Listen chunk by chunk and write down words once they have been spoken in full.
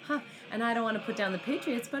And I don't want to put down the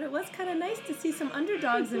Patriots, but it was kind of nice to see some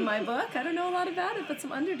underdogs in my book. I don't know a lot about it, but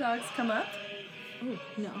some underdogs come up. Oh,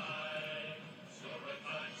 no.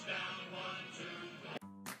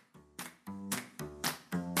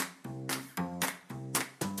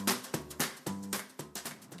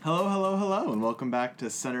 Hello, and welcome back to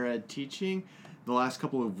Center Ed Teaching. The last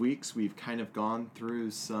couple of weeks, we've kind of gone through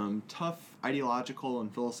some tough ideological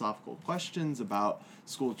and philosophical questions about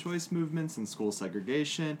school choice movements and school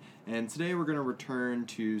segregation, and today we're going to return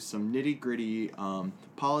to some nitty-gritty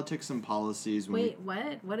politics and policies. Wait,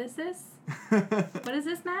 what? What is this? What is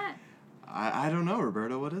this, Matt? I don't know,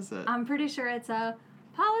 Roberta. What is it? I'm pretty sure it's a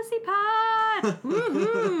policy pod!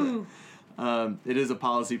 Woohoo! It is a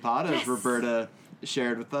policy pod, as Yes! Roberta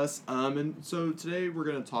shared with us. And so today we're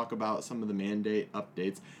going to talk about some of the mandate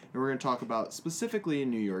updates, and we're going to talk about specifically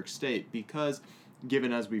in New York State because,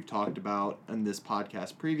 given as we've talked about in this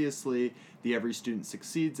podcast previously, the Every Student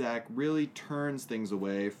Succeeds Act really turns things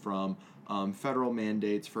away from federal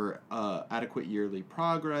mandates for adequate yearly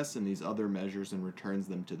progress and these other measures and returns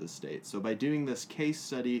them to the state. So by doing this case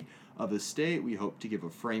study of the state, we hope to give a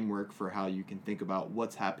framework for how you can think about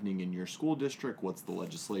what's happening in your school district, what's the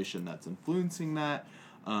legislation that's influencing that,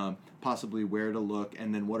 possibly where to look,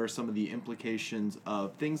 and then what are some of the implications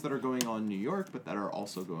of things that are going on in New York but that are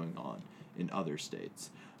also going on in other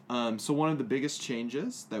states. So one of the biggest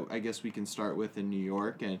changes that I guess we can start with in New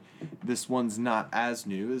York, and this one's not as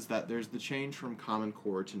new, is that there's the change from Common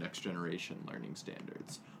Core to Next Generation Learning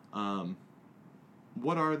Standards.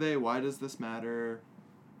 What are they? Why does this matter?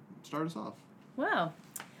 Start us off. Well,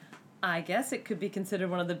 I guess it could be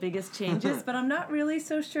considered one of the biggest changes, but I'm not really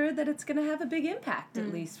so sure that it's going to have a big impact,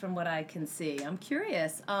 at least from what I can see. I'm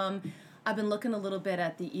curious. I've been looking a little bit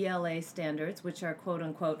at the ELA standards, which are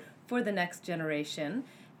quote-unquote for the next generation,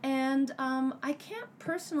 and I can't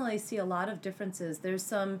personally see a lot of differences. There's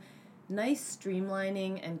some nice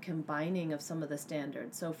streamlining and combining of some of the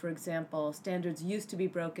standards. So, for example, standards used to be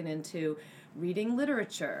broken into reading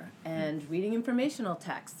literature and reading informational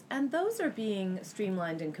texts, and those are being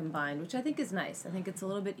streamlined and combined, which I think is nice. I think it's a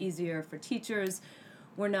little bit easier for teachers.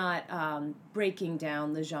 We're not breaking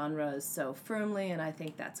down the genres so firmly, and I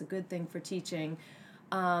think that's a good thing for teaching.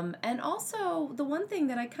 And also, the one thing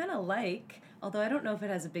that I kind of like, although I don't know if it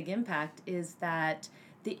has a big impact, is that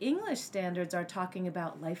the English standards are talking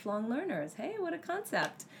about lifelong learners. Hey, what a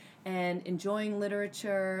concept. And enjoying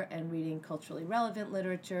literature and reading culturally relevant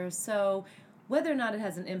literature. So whether or not it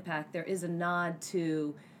has an impact, there is a nod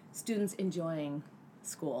to students enjoying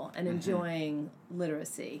school and enjoying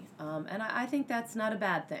literacy. And I think that's not a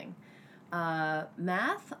bad thing.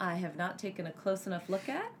 Math, I have not taken a close enough look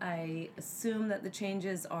at. I assume that the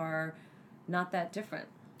changes are not that different.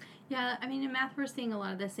 Yeah, I mean, in math, we're seeing a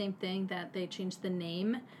lot of the same thing, that they changed the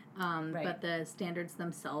name, Right. but the standards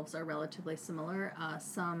themselves are relatively similar.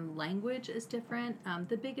 Some language is different.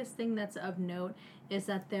 The biggest thing that's of note is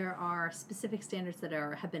that there are specific standards that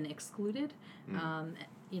have been excluded.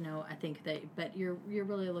 I think that, but you're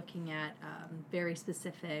really looking at very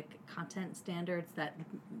specific content standards that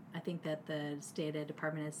I think that the State Ed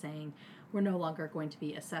Department is saying we're no longer going to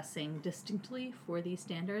be assessing distinctly for these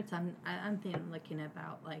standards. I'm looking at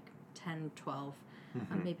about like 10, 12,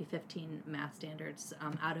 maybe 15 math standards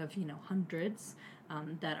out of hundreds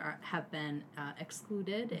that have been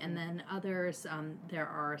excluded, and then others there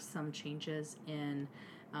are some changes in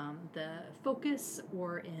the focus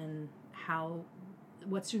or in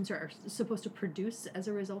what students are supposed to produce as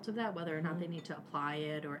a result of that, whether or not they need to apply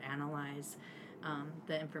it or analyze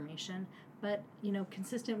the information. But,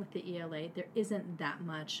 consistent with the ELA, there isn't that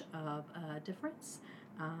much of a difference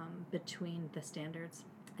between the standards.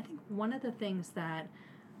 I think one of the things that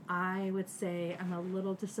I would say I'm a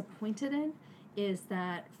little disappointed in is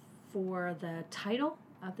that for the title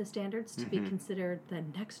of the standards to be considered the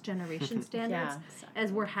next generation standards,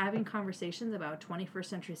 as we're having conversations about 21st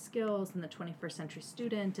century skills and the 21st century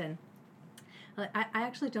student, and I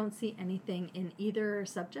actually don't see anything in either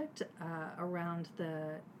subject around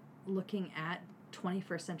the looking at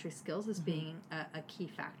 21st century skills as being a key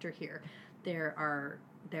factor here. There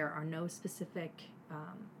are no specific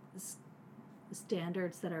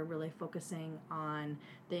standards that are really focusing on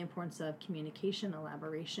the importance of communication,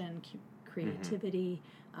 elaboration, creativity,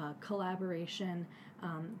 collaboration.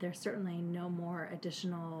 There's certainly no more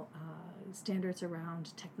additional standards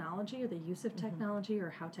around technology or the use of technology or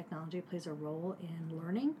how technology plays a role in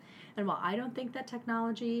learning. And while I don't think that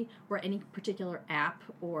technology or any particular app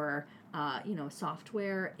or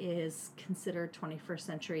software is considered 21st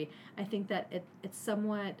century, I think that it's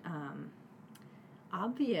somewhat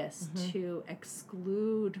obvious to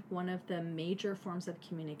exclude one of the major forms of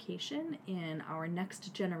communication in our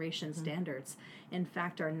next generation standards. In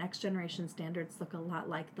fact, our next generation standards look a lot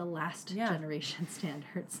like the last generation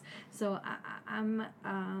standards. So I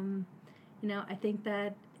think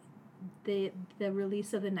that the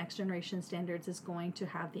release of the next generation standards is going to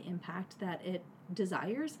have the impact that it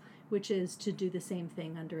desires, which is to do the same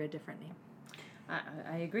thing under a different name.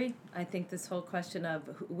 I agree. I think this whole question of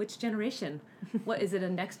which generation, what is it, a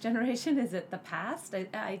next generation? Is it the past?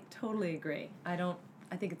 I totally agree. I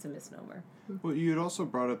think it's a misnomer. Well, you had also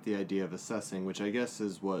brought up the idea of assessing, which I guess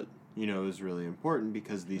is what, is really important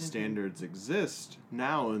because these standards exist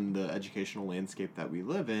now in the educational landscape that we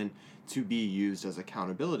live in to be used as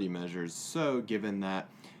accountability measures. So given that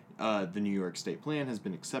the New York State Plan has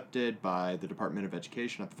been accepted by the Department of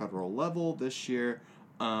Education at the federal level this year,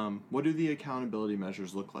 what do the accountability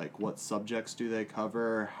measures look like? What subjects do they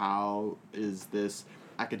cover? How is this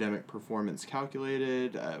academic performance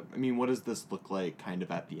calculated? What does this look like kind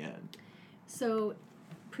of at the end? So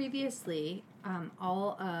previously,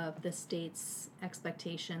 all of the state's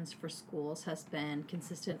expectations for schools has been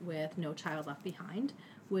consistent with No Child Left Behind,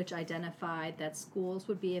 which identified that schools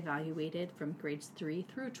would be evaluated from grades 3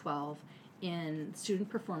 through 12 in student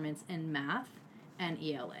performance in math and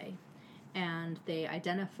ELA. And they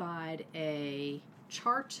identified a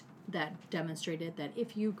chart that demonstrated that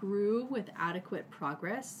if you grew with adequate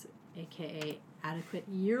progress, aka adequate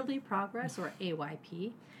yearly progress, or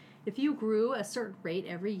AYP, if you grew a certain rate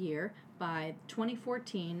every year, by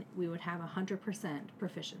 2014 we would have 100%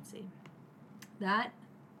 proficiency. That,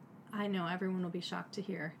 I know everyone will be shocked to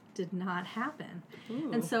hear, did not happen.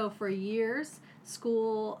 Ooh. And so for years,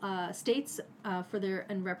 states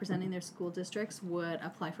and representing their school districts would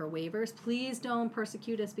apply for waivers. Please don't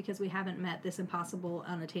persecute us because we haven't met this impossible,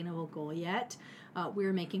 unattainable goal yet.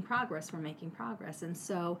 We're making progress. And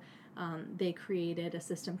so they created a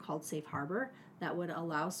system called Safe Harbor that would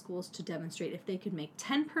allow schools to demonstrate if they could make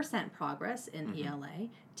 10% progress in ELA,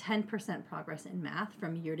 10% progress in math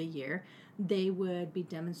from year to year, they would be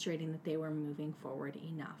demonstrating that they were moving forward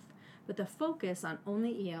enough. But the focus on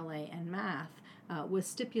only ELA and math was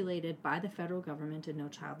stipulated by the federal government in No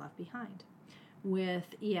Child Left Behind.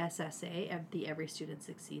 With ESSA, the Every Student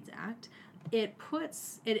Succeeds Act, it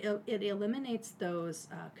eliminates those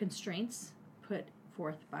constraints put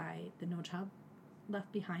forth by the No Child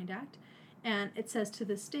Left Behind Act, and it says to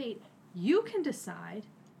the state, you can decide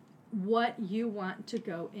what you want to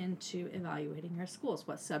go into evaluating your schools,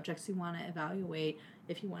 what subjects you want to evaluate,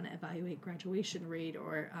 if you want to evaluate graduation rate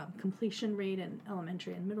or completion rate in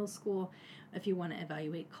elementary and middle school, if you want to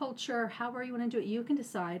evaluate culture, however you want to do it, you can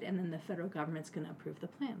decide, and then the federal government's going to approve the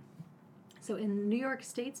plan. So in New York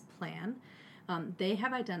State's plan, they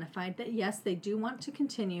have identified that, yes, they do want to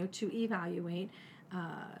continue to evaluate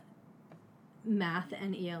math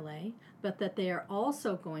and ELA, but that they are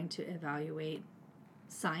also going to evaluate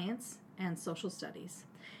science and social studies.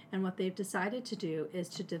 And what they've decided to do is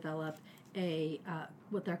to develop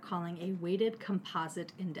what they're calling a weighted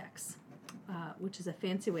composite index, which is a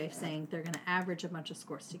fancy way of saying they're going to average a bunch of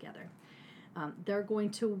scores together. They're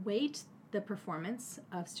going to weight the performance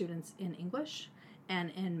of students in English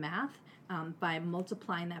and in math by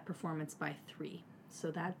multiplying that performance by 3,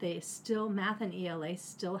 so that math and ELA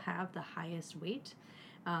still have the highest weight.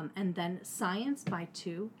 And then science by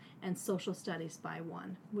 2 and social studies by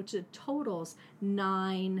 1, which it totals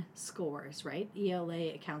 9 scores, right?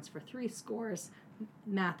 ELA accounts for 3 scores,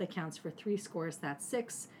 math accounts for 3 scores, that's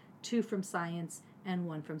 6, 2 from science, and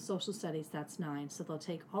 1 from social studies, that's 9. So they'll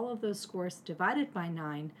take all of those scores divided by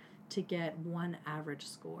 9 to get 1 average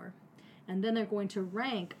score. And then they're going to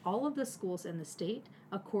rank all of the schools in the state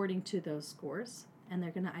according to those scores, and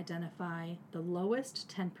they're going to identify the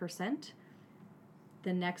lowest 10%.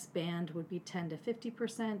 The next band would be 10 to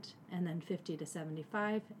 50%, and then 50 to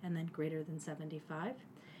 75, and then greater than 75.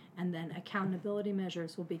 And then accountability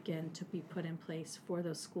measures will begin to be put in place for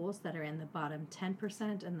those schools that are in the bottom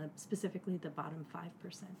 10% and specifically the bottom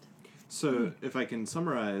 5%. So if I can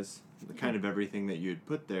summarize kind of everything that you had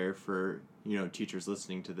put there for teachers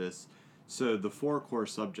listening to this, so the 4 core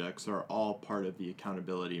subjects are all part of the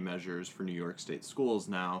accountability measures for New York State schools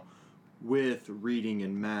now, with reading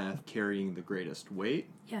and math carrying the greatest weight.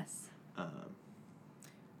 Yes.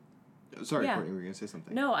 Sorry, Courtney, were you going to say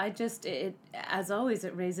something? No, as always,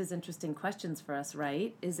 it raises interesting questions for us,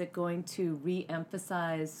 right? Is it going to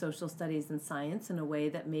re-emphasize social studies and science in a way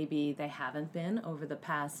that maybe they haven't been over the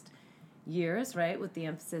past years, right, with the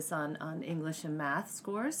emphasis on English and math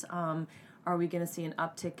scores? Are we going to see an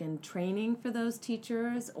uptick in training for those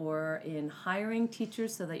teachers or in hiring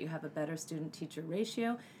teachers so that you have a better student-teacher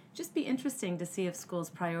ratio? just be interesting to see if schools'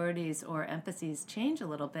 priorities or emphases change a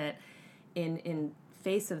little bit in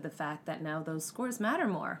face of the fact that now those scores matter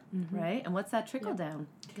more, right? And what's that trickle down?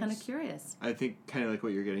 Kind of curious. I think kind of like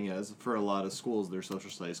what you're getting at is for a lot of schools, their social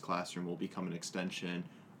studies classroom will become an extension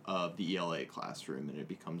of the ELA classroom, and it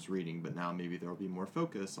becomes reading, but now maybe there will be more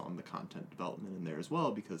focus on the content development in there as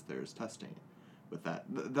well because there's testing with that.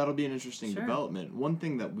 That'll be an interesting development. One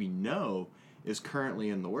thing that we know is currently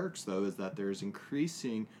in the works, though, is that there's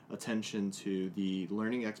increasing attention to the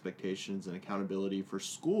learning expectations and accountability for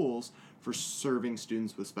schools for serving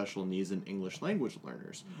students with special needs and English language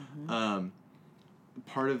learners.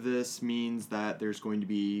 Part of this means that there's going to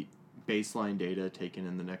be baseline data taken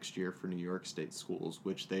in the next year for New York State schools,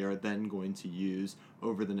 which they are then going to use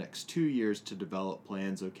over the next 2 years to develop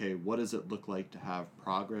plans. Okay, what does it look like to have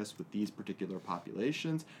progress with these particular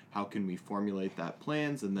populations? How can we formulate that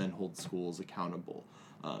plans and then hold schools accountable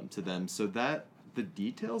to them? So that the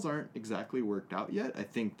details aren't exactly worked out yet. I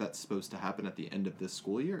think that's supposed to happen at the end of this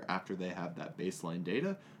school year after they have that baseline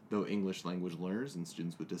data, though English language learners and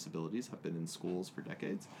students with disabilities have been in schools for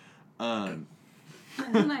decades.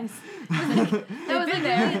 Nice.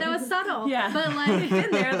 That was subtle. Yeah. But like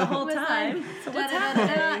Been there the whole was time. Like, So what's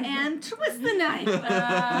happening? and twist the knife.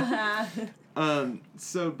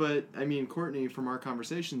 But I mean, Courtney, from our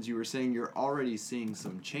conversations, you were saying you're already seeing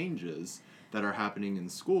some changes that are happening in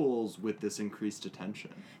schools with this increased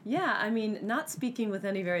attention. Yeah, I mean, not speaking with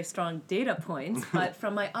any very strong data points, but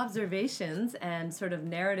from my observations and sort of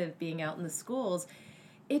narrative being out in the schools,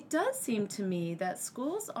 it does seem to me that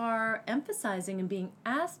schools are emphasizing and being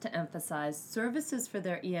asked to emphasize services for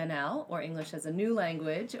their ENL, or English as a New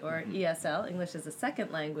Language, or ESL, English as a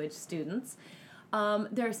Second Language students.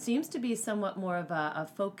 There seems to be somewhat more of a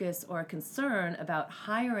focus or a concern about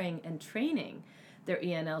hiring and training their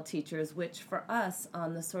ENL teachers, which for us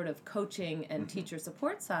on the sort of coaching and teacher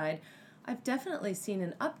support side, I've definitely seen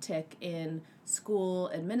an uptick in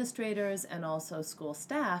school administrators and also school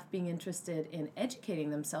staff being interested in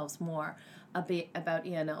educating themselves more about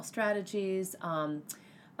ENL strategies,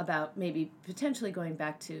 about maybe potentially going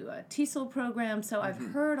back to a TESOL program. So I've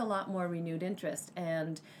heard a lot more renewed interest,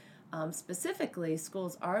 and specifically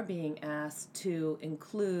schools are being asked to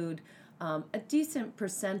include a decent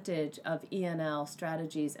percentage of ENL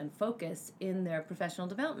strategies and focus in their professional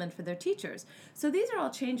development for their teachers. So these are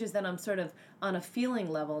all changes that I'm sort of on a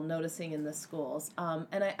feeling level noticing in the schools.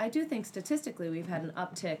 And I do think statistically we've had an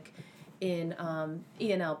uptick in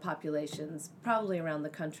ENL populations, probably around the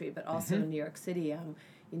country, but also in New York City.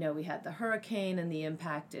 We had the hurricane and the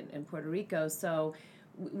impact in Puerto Rico. So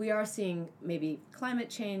we are seeing maybe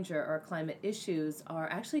climate change or climate issues are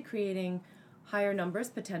actually creating higher numbers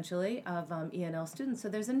potentially of ENL students. So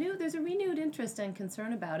there's a renewed interest and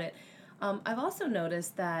concern about it. I've also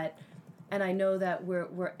noticed that, and I know that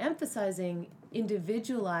we're emphasizing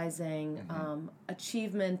individualizing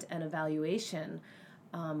achievement and evaluation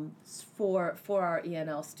for our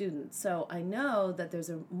ENL students. So I know that there's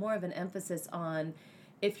more of an emphasis on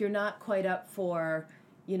if you're not quite up for,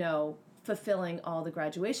 fulfilling all the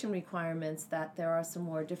graduation requirements, that there are some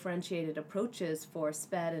more differentiated approaches for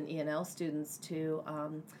SPED and ENL students to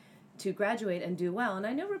graduate and do well. And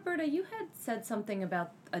I know, Roberta, you had said something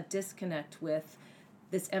about a disconnect with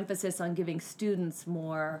this emphasis on giving students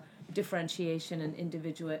more differentiation and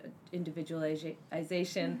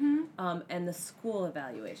individualization and the school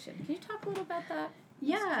evaluation. Can you talk a little about that?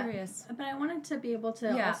 Yeah, curious. But I wanted to be able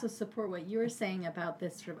to also support what you were saying about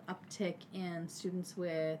this sort of uptick in students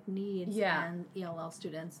with needs and ELL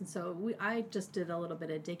students. And so I just did a little bit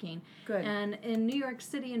of digging. Good. And in New York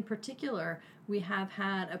City in particular, we have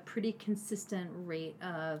had a pretty consistent rate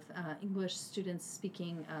of English students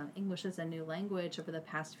speaking English as a new language over the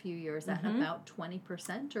past few years at about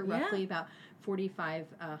 20%, or roughly about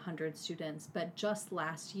 4,500 students. But just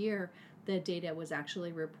last year, the data was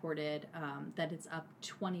actually reported that it's up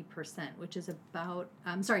 20%, which is about,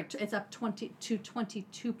 it's up 22%.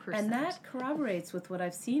 And that corroborates with what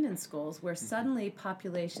I've seen in schools, where suddenly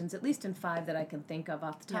populations, at least in 5 that I can think of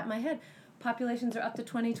off the top of my head, populations are up to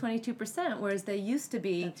 22%, whereas they used to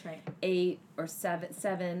be 8 or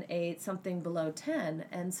 7, 8, something below 10.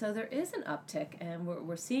 And so there is an uptick, and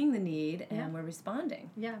we're seeing the need, and we're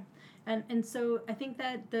responding. Yeah. And so I think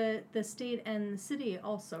that the state and the city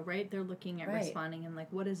also, right, they're looking at responding and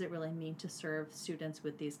what does it really mean to serve students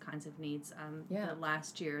with these kinds of needs. The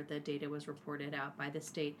last year, the data was reported out by the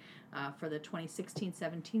state for the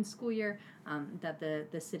 2016-17 school year that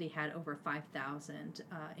the city had over 5,000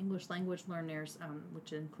 English language learners,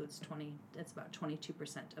 which includes it's about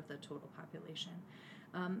 22% of the total population.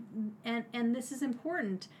 And this is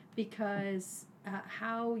important because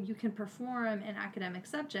how you can perform in academic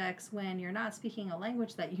subjects when you're not speaking a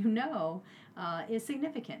language that you know is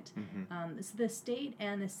significant. So the state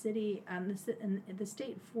and the city, the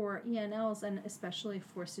state for ENLs and especially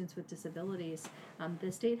for students with disabilities,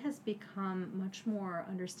 the state has become much more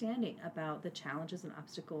understanding about the challenges and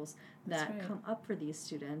obstacles that come up for these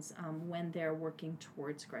students when they're working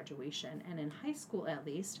towards graduation. And in high school, at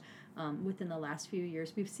least, within the last few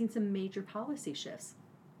years, we've seen some major policy shifts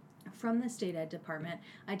from the state ed department,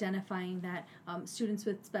 identifying that students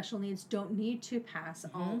with special needs don't need to pass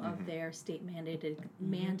all of their state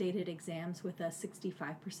mandated exams with a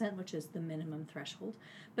 65%, which is the minimum threshold.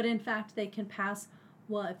 But in fact, they can pass.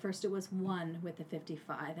 Well, at first it was one with a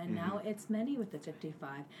 55, and now it's many with a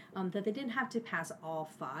 55. That they didn't have to pass all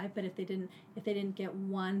 5, but if they didn't get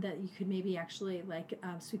one, that you could maybe actually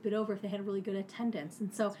sweep it over if they had really good attendance.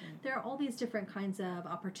 And so there are all these different kinds of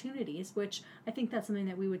opportunities, which I think that's something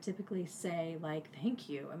that we would typically say thank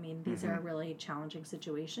you. I mean, these are really challenging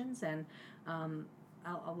situations, and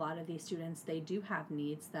a lot of these students, they do have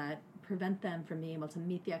needs that prevent them from being able to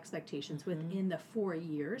meet the expectations within the 4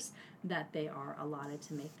 years that they are allotted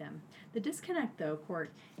to make them. The disconnect, though,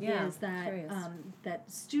 Court, is that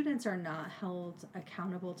that students are not held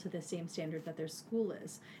accountable to the same standard that their school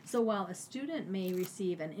is. So while a student may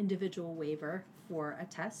receive an individual waiver for a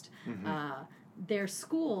test, their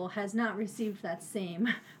school has not received that same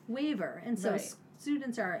waiver. And so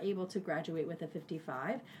students are able to graduate with a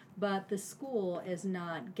 55, but the school is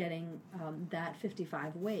not getting that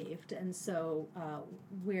 55 waived. And so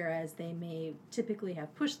whereas they may typically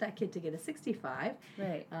have pushed that kid to get a 65,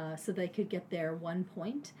 so they could get their 1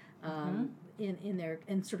 point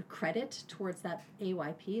in sort of credit towards that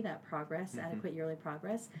AYP, that progress, adequate yearly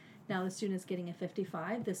progress. Now the student is getting a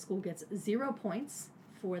 55. The school gets 0 points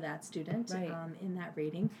for that student in that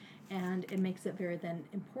rating. And it makes it very then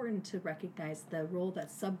important to recognize the role that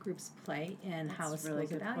subgroups play in how a school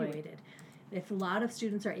is evaluated. If a lot of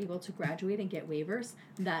students are able to graduate and get waivers,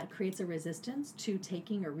 that creates a resistance to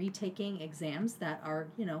taking or retaking exams that are,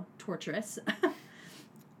 torturous.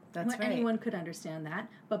 Anyone could understand that,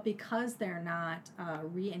 but because they're not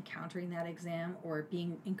re-encountering that exam or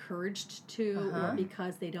being encouraged to, or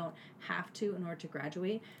because they don't have to in order to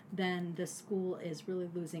graduate, then the school is really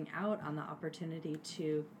losing out on the opportunity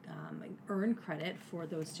to earn credit for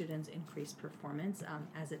those students' increased performance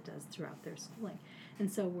as it does throughout their schooling.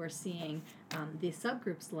 And so we're seeing these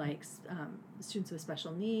subgroups like students with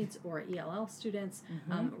special needs or ELL students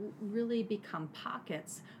really become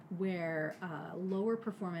pockets where lower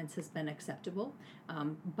performance has been acceptable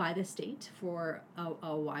by the state for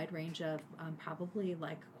a wide range of probably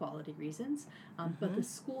quality reasons, but the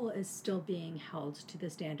school is still being held to the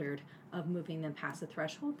standard of moving them past a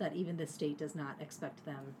threshold that even the state does not expect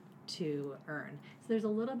them to earn. So there's a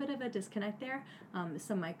little bit of a disconnect there.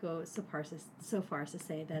 Some might go so far as to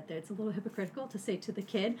say that it's a little hypocritical to say to the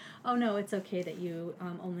kid, oh no, it's okay that you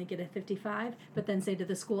only get a 55, but then say to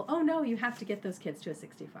the school, oh no, you have to get those kids to a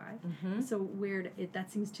 65. So weird,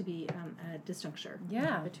 that seems to be a disjuncture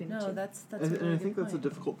between the two. That's and I think that's a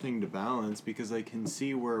difficult thing to balance, because I can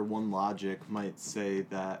see where one logic might say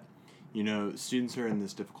that students are in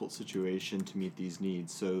this difficult situation to meet these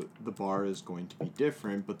needs, so the bar is going to be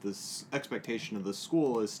different, but this expectation of the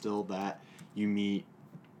school is still that you meet,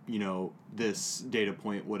 this data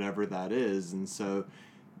point, whatever that is. And so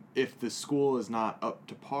if the school is not up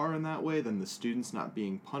to par in that way, then the student's not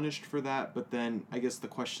being punished for that. But then I guess the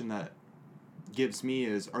question that gives me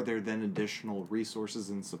is, are there then additional resources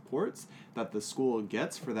and supports that the school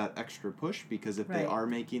gets for that extra push? Because if they are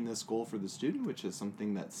making this goal for the student, which is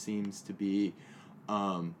something that seems to be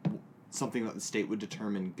something that the state would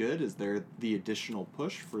determine good, is there the additional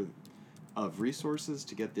push of resources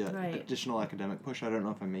to get the additional academic push? I don't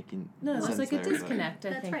know if I'm making sense. It's like a disconnect,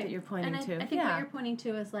 I think, that you're pointing to. I think what you're pointing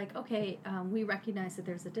to is we recognize that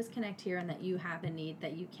there's a disconnect here and that you have a need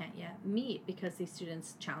that you can't yet meet because these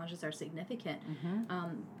students' challenges are significant.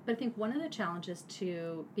 But I think one of the challenges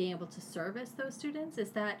to being able to service those students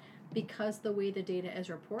is that because the way the data is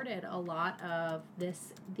reported, a lot of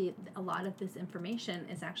this information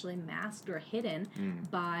is actually masked or hidden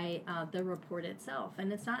by the report itself,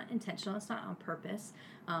 and it's not intentional. It's not on purpose.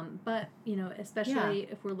 But especially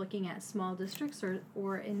if we're looking at small districts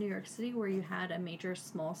or in New York City where you had a major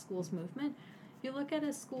small schools movement, you look at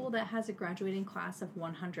a school that has a graduating class of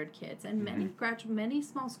 100 kids, and many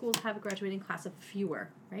small schools have a graduating class of fewer,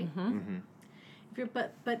 right?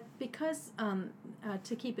 But because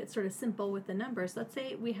to keep it sort of simple with the numbers, let's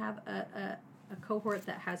say we have a cohort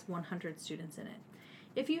that has 100 students in it.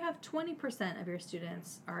 if you have 20% of your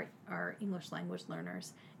students are English language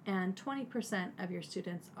learners and 20% of your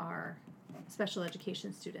students are special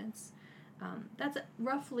education students, that's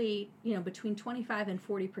roughly, between 25 and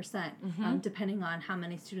 40%, depending on how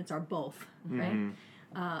many students are both, right?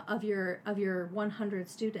 Of your 100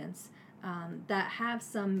 students that have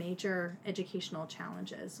some major educational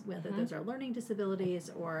challenges, whether those are learning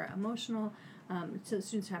disabilities or emotional. So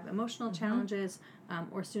students who have emotional challenges,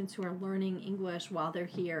 or students who are learning English while they're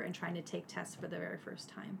here and trying to take tests for the very first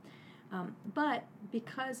time. But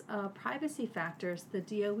because of privacy factors, the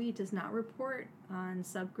DOE does not report on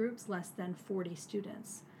subgroups less than 40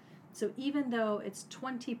 students. So even though it's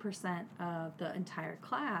 20% of the entire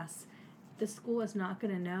class, the school is not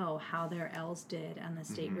going to know how their Ls did on the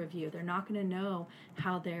state review. They're not going to know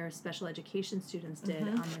how their special education students did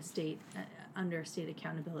on the state under state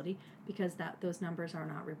accountability, because those numbers are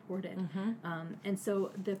not reported. And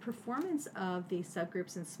so the performance of these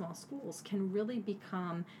subgroups in small schools can really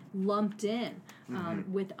become lumped in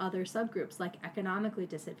with other subgroups, like economically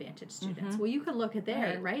disadvantaged students. Well, you could look at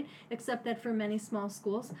there, right? Except that for many small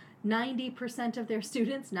schools, 90% of their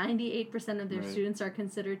students, 98% of their students are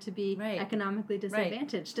considered to be economically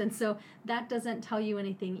disadvantaged. And so that doesn't tell you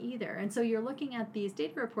anything either. And so you're looking at these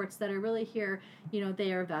data reports that are really here,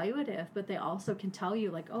 they are evaluative, but they also can tell you,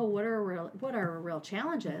 like, oh, what are our real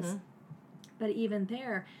challenges? But even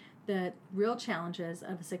there, the real challenges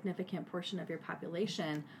of a significant portion of your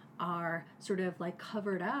population are sort of like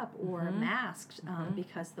covered up or masked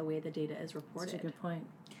because the way the data is reported. That's a good point.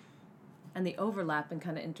 And the overlap and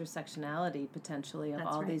kind of intersectionality potentially of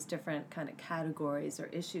all these different kind of categories or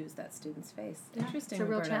issues that students face. Interesting, it's a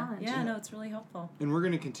real Roberta. challenge. Yeah, no, it's really helpful. And we're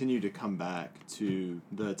going to continue to come back to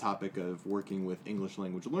the topic of working with English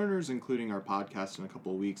language learners, including our podcast in a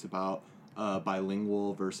couple of weeks about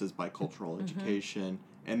bilingual versus bicultural education.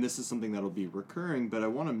 And this is something that'll be recurring, but I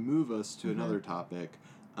want to move us to another topic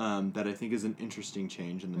that I think is an interesting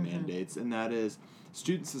change in the mandates, and that is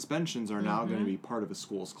student suspensions are now going to be part of a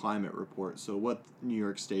school's climate report. So what New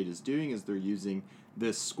York State is doing is they're using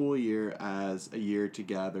this school year as a year to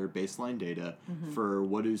gather baseline data for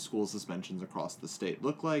what do school suspensions across the state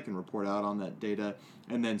look like and report out on that data.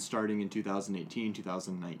 And then starting in 2018,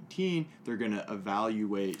 2019, they're going to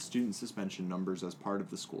evaluate student suspension numbers as part of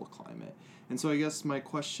the school climate. And so I guess my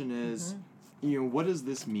question is, what does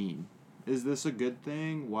this mean? Is this a good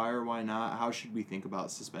thing? Why or why not? How should we think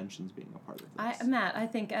about suspensions being a part of this? Matt, I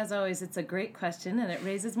think, as always, it's a great question, and it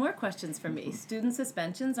raises more questions for me. Student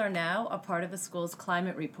suspensions are now a part of a school's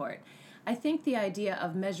climate report. I think the idea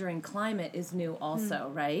of measuring climate is new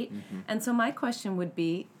also, right? And so my question would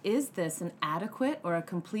be, is this an adequate or a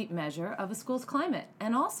complete measure of a school's climate?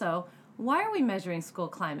 And also, why are we measuring school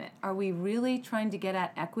climate? Are we really trying to get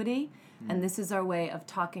at equity? And this is our way of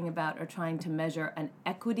talking about or trying to measure an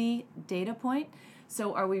equity data point.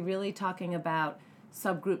 So are we really talking about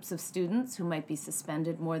subgroups of students who might be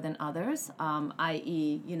suspended more than others,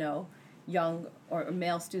 i.e., young or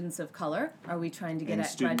male students of color? Are we trying to get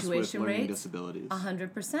at graduation with learning rates? Disabilities.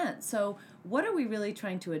 100%. So what are we really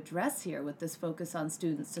trying to address here with this focus on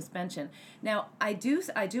student suspension? Now, I do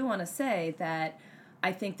want to say that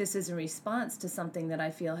I think this is in response to something that I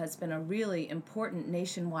feel has been a really important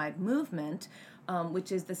nationwide movement,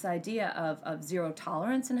 which is this idea of zero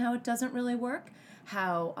tolerance and how it doesn't really work,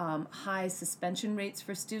 how high suspension rates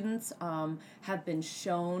for students have been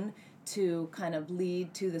shown to kind of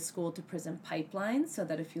lead to the school-to-prison pipeline, so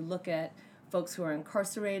that if you look at folks who are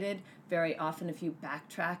incarcerated, very often if you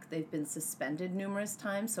backtrack, they've been suspended numerous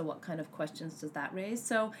times, so what kind of questions does that raise?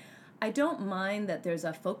 So I don't mind that there's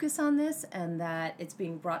a focus on this and that it's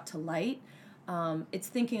being brought to light. It's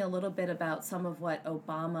thinking a little bit about some of what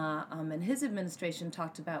Obama and his administration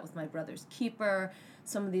talked about with My Brother's Keeper.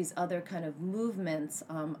 Some of these other kind of movements,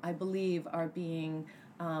 I believe, are being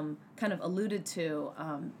kind of alluded to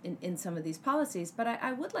in some of these policies. But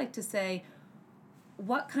I would like to say,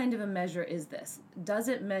 what kind of a measure is this? Does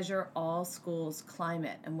it measure all schools'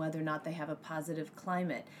 climate and whether or not they have a positive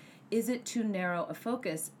climate? Is it too narrow a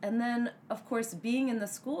focus? And then, of course, being in the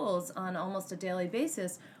schools on almost a daily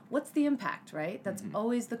basis, what's the impact, right? That's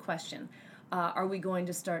always the question. Are we going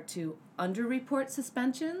to start to underreport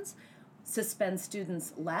suspensions, suspend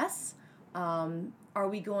students less? Are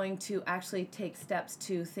we going to actually take steps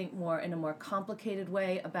to think more in a more complicated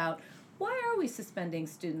way about why are we suspending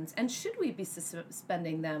students, and should we be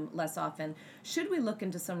suspending them less often? Should we look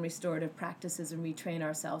into some restorative practices and retrain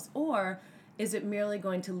ourselves? Or is it merely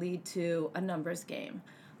going to lead to a numbers game?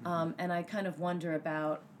 And I kind of wonder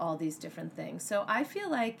about all these different things. So I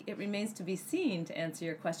feel like it remains to be seen, to answer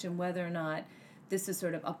your question, whether or not this is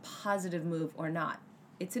sort of a positive move or not.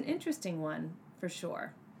 It's an interesting one for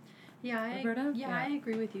sure. Yeah, Roberta? I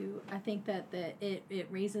agree with you. I think that it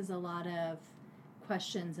raises a lot of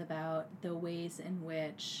questions about the ways in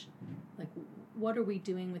which, like, what are we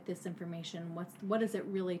doing with this information? What does it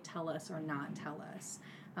really tell us or not tell us?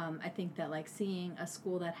 I think that, like, seeing a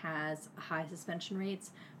school that has high suspension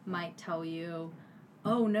rates might tell you,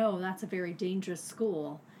 oh no, that's a very dangerous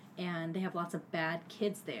school, and they have lots of bad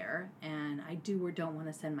kids there, and I do or don't want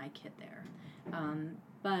to send my kid there.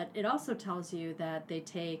 But it also tells you that they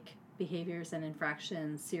take behaviors and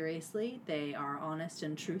infractions seriously. They are honest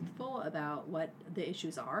and truthful about what the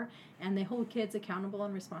issues are, and they hold kids accountable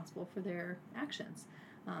and responsible for their actions.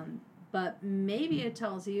 But maybe it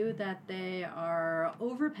tells you that they are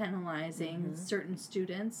over-penalizing certain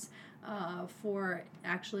students for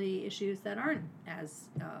actually issues that aren't as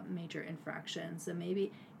major infractions. So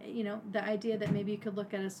maybe, the idea that maybe you could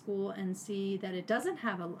look at a school and see that it doesn't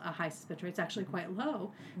have a high suspension rate, it's actually quite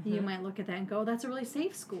low. You might look at that and go, that's a really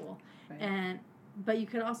safe school. Right. But you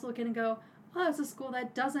could also look at it and go, oh, it's a school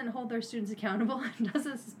that doesn't hold their students accountable and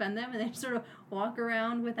doesn't suspend them, and they sort of walk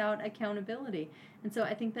around without accountability. And so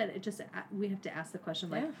I think that we have to ask the question,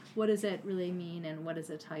 like, what does it really mean, and what does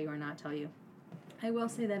it tell you or not tell you? I will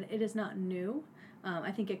say that it is not new.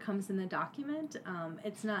 I think it comes in the document.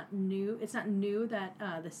 It's not new. It's not new that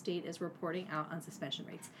the state is reporting out on suspension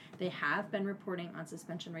rates. They have been reporting on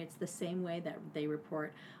suspension rates the same way that they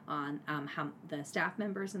report on how the staff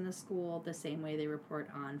members in the school, the same way they report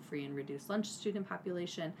on free and reduced lunch student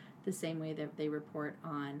population, the same way that they report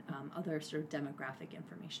on other sort of demographic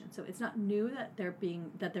information. So it's not new that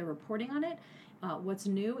they're reporting on it. What's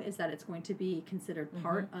new is that it's going to be considered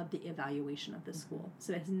part of the evaluation of the school.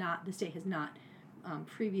 So the state has not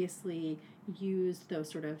previously used those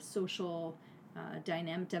sort of social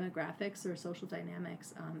demographics or social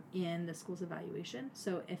dynamics in the school's evaluation.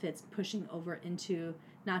 So if it's pushing over into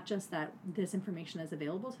not just that this information is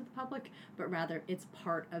available to the public, but rather it's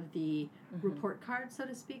part of the report card, so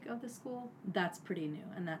to speak, of the school, that's pretty new,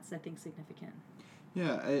 and that's, I think, significant.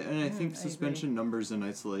 Yeah, I think suspension numbers in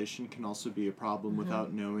isolation can also be a problem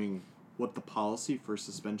without knowing what the policy for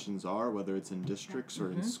suspensions are, whether it's in districts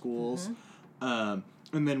or in schools.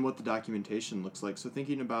 And then what the documentation looks like. So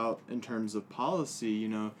thinking about in terms of policy,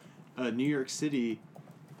 New York City,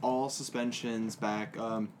 all suspensions back,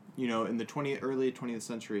 in the early 20th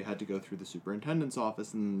century had to go through the superintendent's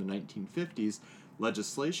office, and in the 1950s,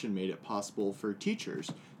 legislation made it possible for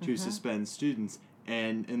teachers to suspend students.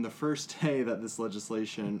 And in the first day that this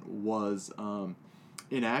legislation was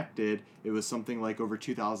enacted, it was something like over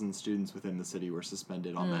 2,000 students within the city were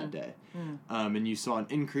suspended on that day. And you saw an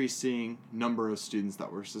increasing number of students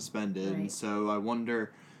that were suspended. Right. And so I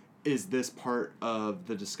wonder, is this part of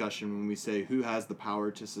the discussion when we say who has the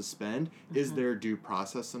power to suspend? Is there due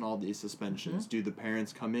process in all these suspensions? Do the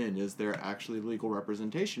parents come in? Is there actually legal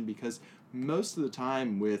representation? Because most of the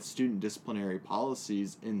time with student disciplinary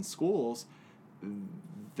policies in schools,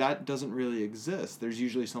 that doesn't really exist. There's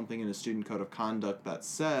usually something in a student code of conduct that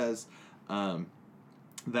says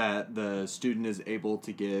that the student is able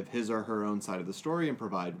to give his or her own side of the story and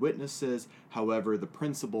provide witnesses. However, the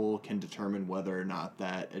principal can determine whether or not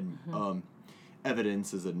that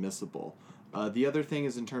evidence is admissible. The other thing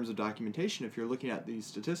is in terms of documentation, if you're looking at these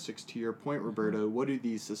statistics, to your point, Roberta, what do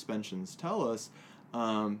these suspensions tell us?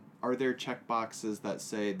 Are there check boxes that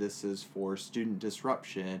say this is for student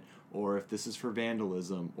disruption, or if this is for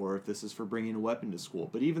vandalism, or if this is for bringing a weapon to school?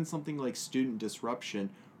 But even something like student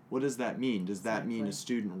disruption, what does that mean? Does that mean a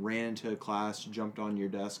student ran into a class, jumped on your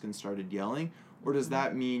desk, and started yelling? Or does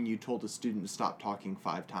that mean you told a student to stop talking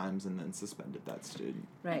 5 times and then suspended that student?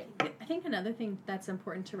 Right. I think another thing that's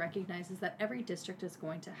important to recognize is that every district is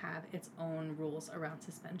going to have its own rules around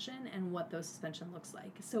suspension and what those suspension looks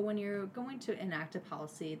like. So when you're going to enact a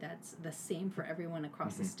policy that's the same for everyone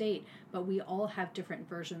across the state, but we all have different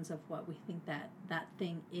versions of what we think that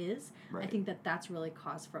thing is, I think that that's really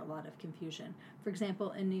cause for a lot of confusion. For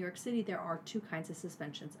example, in New York City, there are 2 kinds of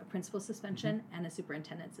suspensions, a principal suspension and a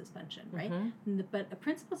superintendent suspension, right? But a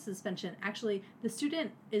principal suspension, actually, the school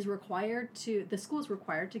is required to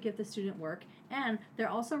give the student work, and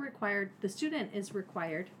the student is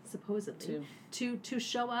required, supposedly, to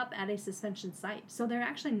show up at a suspension site. So they're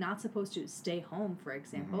actually not supposed to stay home, for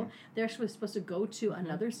example. They're actually supposed to go to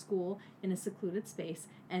another school in a secluded space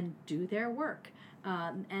and do their work.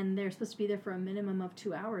 And they're supposed to be there for a minimum of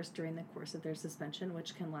 2 hours during the course of their suspension,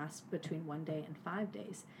 which can last between 1 day and 5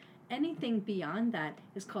 days. Anything beyond that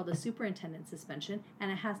is called a superintendent suspension, and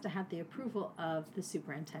it has to have the approval of the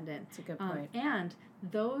superintendent. That's a good point. And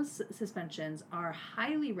those suspensions are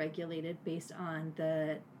highly regulated based on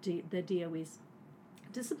the DOE's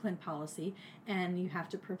discipline policy, and you have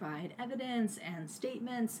to provide evidence and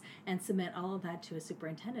statements and submit all of that to a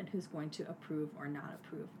superintendent who's going to approve or not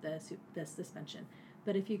approve the suspension.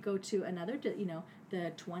 But if you go to another,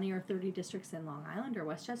 the 20 or 30 districts in Long Island or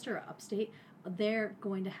Westchester or upstate, they're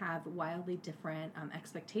going to have wildly different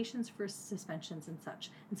expectations for suspensions and such.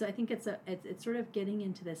 And so I think it's sort of getting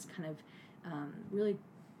into this kind of really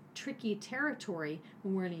tricky territory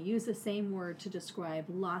when we're going to use the same word to describe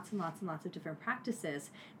lots and lots and lots of different practices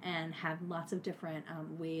and have lots of different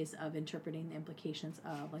ways of interpreting the implications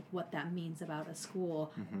of like what that means about a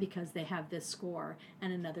school because they have this score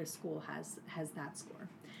and another school has that score.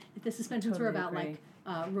 If the suspensions were about agree.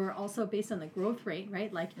 were also based on the growth rate,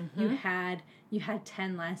 right? Like you had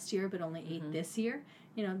 10 last year but only 8 this year.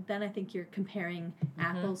 Then I think you're comparing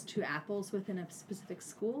apples to apples within a specific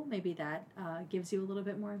school. Maybe that gives you a little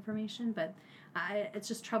bit more information, but it's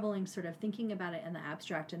just troubling sort of thinking about it in the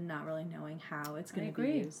abstract and not really knowing how it's going to be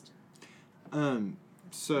used.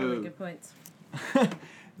 So really good points.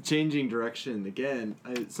 Changing direction again,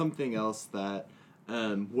 something else that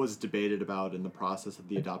was debated about in the process of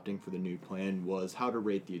the adopting for the new plan was how to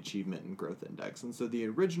rate the Achievement and Growth Index. And so the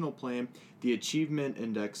original plan, the Achievement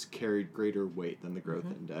Index carried greater weight than the Growth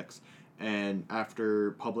Index. And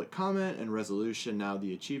after public comment and resolution, now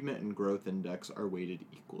the Achievement and Growth Index are weighted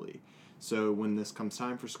equally. So when this comes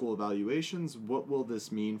time for school evaluations, what will this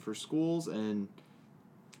mean for schools? And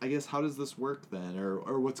I guess how does this work then?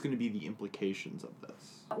 Or what's going to be the implications of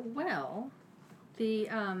this? Well, the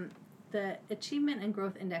Achievement and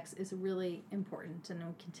Growth Index is really important, and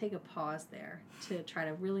we can take a pause there to try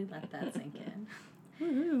to really let that sink in.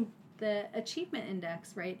 Woo-hoo. The Achievement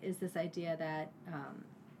Index, right, is this idea that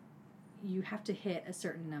you have to hit a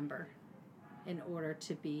certain number in order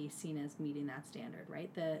to be seen as meeting that standard,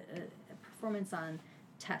 right? The performance on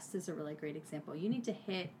tests is a really great example. You need to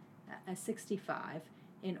hit a 65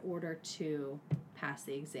 in order to pass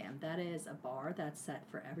the exam. That is a bar that's set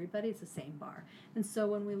for everybody. It's the same bar. And so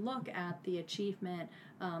when we look at the achievement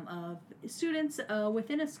of students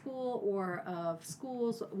within a school or of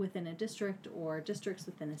schools within a district or districts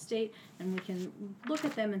within a state, and we can look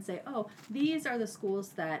at them and say, oh, these are the schools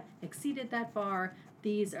that exceeded that bar,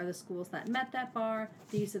 these are the schools that met that bar,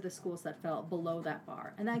 these are the schools that fell below that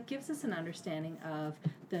bar. And that gives us an understanding of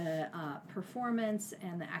the performance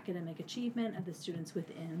and the academic achievement of the students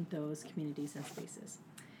within those communities and spaces.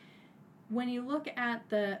 When you look at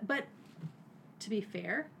but to be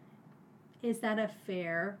fair, is that a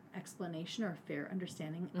fair explanation or a fair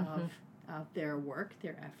understanding of their work,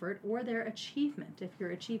 their effort, or their achievement? If your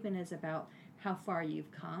achievement is about how far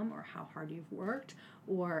you've come or how hard you've worked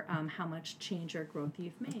or how much change or growth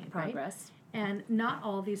you've made, Progress. right? And not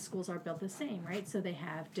all of these schools are built the same, right? So they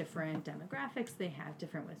have different demographics, they have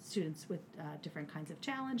different with students with different kinds of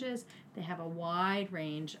challenges, they have a wide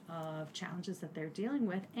range of challenges that they're dealing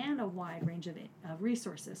with and a wide range of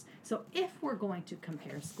resources. So if we're going to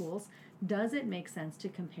compare schools, does it make sense to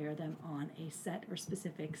compare them on a set or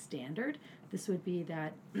specific standard? This would be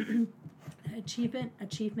that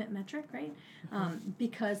achievement metric, right?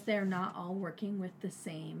 Because they're not all working with the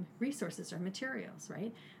same resources or materials,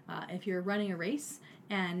 right? If you're running a race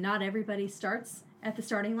and not everybody starts at the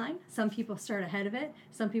starting line, some people start ahead of it,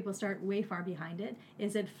 some people start way far behind it,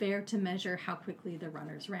 is it fair to measure how quickly the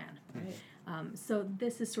runners ran? Right. So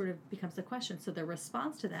this is sort of becomes the question. So the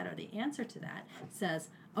response to that or the answer to that says,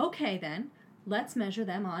 okay, then let's measure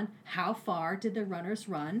them on how far did the runners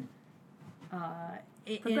run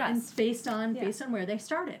based on where they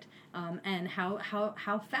started, and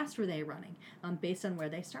how fast were they running based on where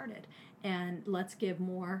they started. And let's give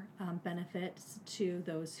more benefits to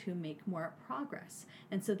those who make more progress.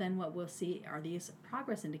 And so then what we'll see are these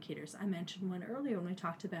progress indicators. I mentioned one earlier when we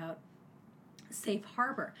talked about safe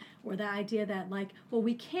harbor, or the idea that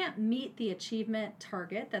we can't meet the achievement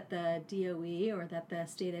target that the DOE or that the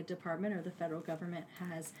state ed department or the federal government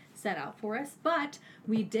has set out for us, but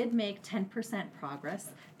we did make 10%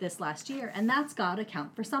 progress this last year, and that's got to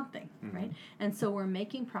count for something, right? And so we're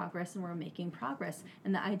making progress,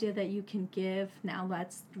 and the idea that you can give, now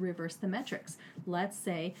let's reverse the metrics. Let's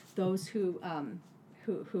say those who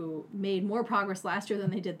made more progress last year than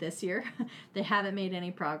they did this year, they haven't made any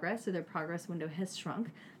progress, so their progress window has shrunk.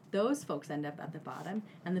 Those folks end up at the bottom,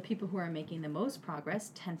 and the people who are making the most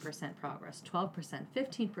progress, 10% progress, 12%,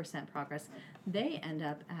 15% progress, they end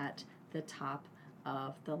up at the top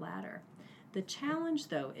of the ladder. The challenge,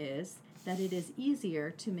 though, is that it is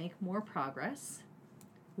easier to make more progress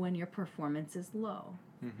when your performance is low,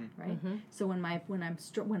 right? So when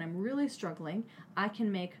I'm really struggling, I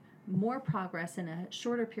can make more progress in a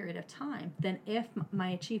shorter period of time than if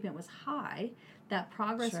my achievement was high. That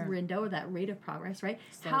progress Sure. window, or that rate of progress, right?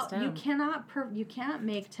 Slows down. You can't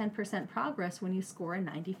make 10% progress when you score a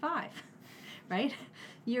 95. Right?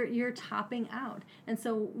 You're topping out. And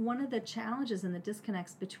so one of the challenges and the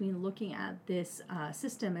disconnects between looking at this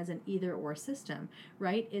system as an either or system,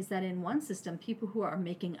 right, is that in one system, people who are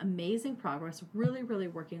making amazing progress, really, really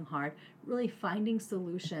working hard, really finding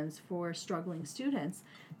solutions for struggling students,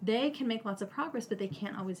 they can make lots of progress, but they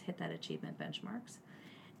can't always hit that achievement benchmarks.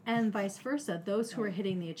 And vice versa, those who are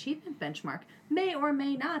hitting the achievement benchmark may or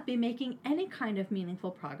may not be making any kind of meaningful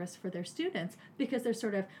progress for their students because they're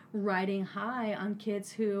sort of riding high on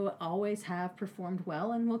kids who always have performed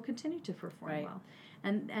well and will continue to perform Right. well.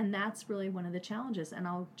 And that's really one of the challenges. And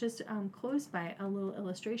I'll just close by a little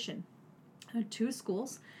illustration. Two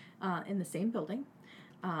schools in the same building,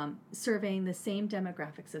 surveying the same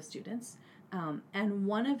demographics of students, and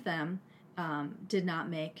one of them did not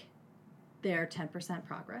make their 10%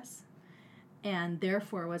 progress, and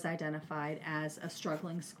therefore was identified as a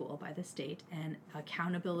struggling school by the state, and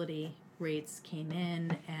accountability rates came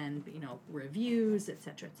in, and reviews,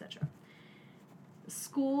 etc., etc.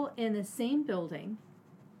 School in the same building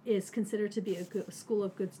is considered to be a good school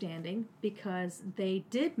of good standing because they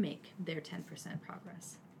did make their 10%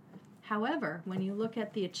 progress. However, when you look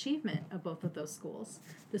at the achievement of both of those schools,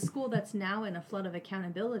 the school that's now in a flood of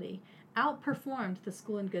accountability outperformed the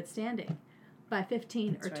school in good standing by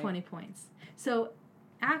 15 That's or right. 20 points. So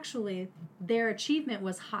actually, their achievement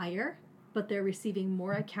was higher, but they're receiving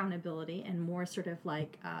more accountability and more sort of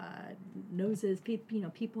like noses,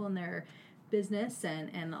 people in their business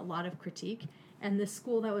and a lot of critique. And the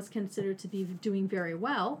school that was considered to be doing very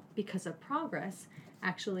well because of progress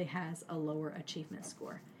actually has a lower achievement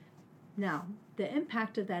score. Now, the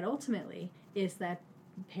impact of that ultimately is that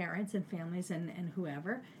parents and families and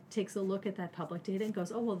whoever takes a look at that public data and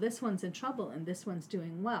goes, oh, well, this one's in trouble and this one's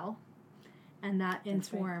doing well. And that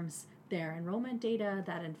informs their enrollment data,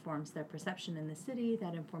 that informs their perception in the city,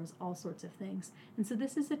 that informs all sorts of things. And so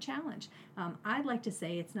this is a challenge. I'd like to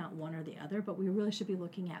say it's not one or the other, but we really should be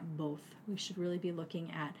looking at both. We should really be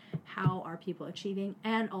looking at how are people achieving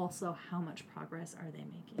and also how much progress are they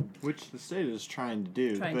making. Which the state is trying to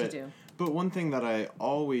do. To do. But one thing that I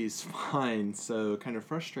always find so kind of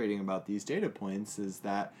frustrating about these data points is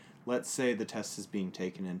that, let's say the test is being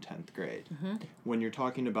taken in 10th grade. Mm-hmm. When you're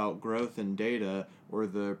talking about growth in data or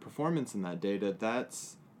the performance in that data,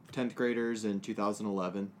 that's 10th graders in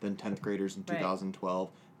 2011, then 10th graders in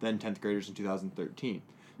 2012, then 10th graders in 2013.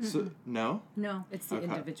 Mm-hmm. So, no? No. It's the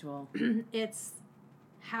individual. It's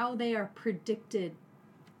how they are predicted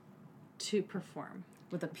to perform.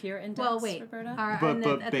 With a peer index, Well, wait. Roberta?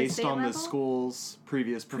 But based on the school's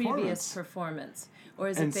previous performance. Or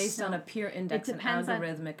is it based on a peer index and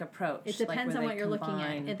algorithmic approach? It depends on what you're looking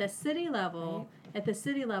at. At the city level,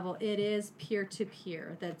 it is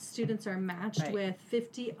peer-to-peer, that students are matched with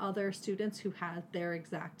 50 other students who have their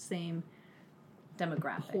exact same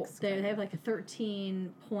demographics. They have like a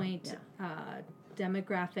 13-point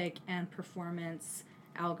demographic and performance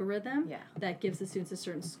algorithm that gives the students a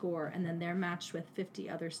certain score, and then they're matched with 50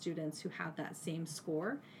 other students who have that same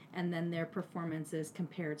score, and then their performance is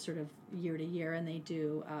compared sort of year to year, and they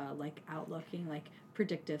do like outlooking, like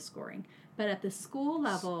predictive scoring. But at the school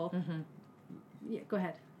level, go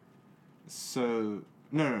ahead. So,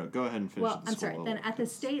 no, go ahead and finish. Well, I'm sorry. Then at the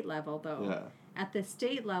state level, though, at the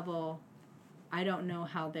state level, I don't know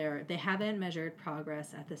how they haven't measured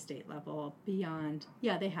progress at the state level beyond,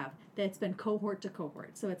 they have. It's been cohort to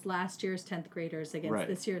cohort. So it's last year's 10th graders against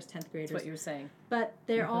this year's 10th graders. That's what you were saying. But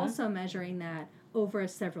they're also measuring that over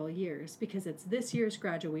several years because it's this year's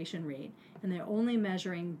graduation rate, and they're only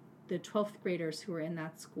measuring the 12th graders who are in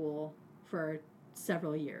that school for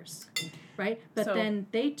several years, right? But then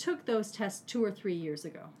they took those tests 2 or 3 years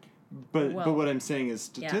ago. But what I'm saying is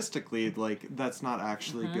statistically, like, that's not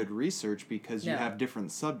actually good research because you have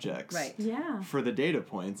different subjects for the data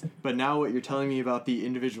points. But now what you're telling me about the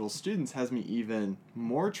individual students has me even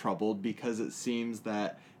more troubled because it seems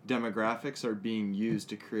that demographics are being used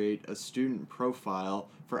to create a student profile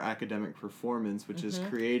for academic performance, which is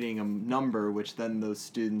creating a number which then those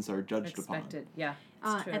students are judged upon. Yeah.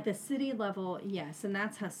 At the city level, yes, and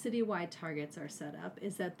that's how citywide targets are set up,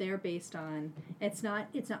 is that they're based on, it's not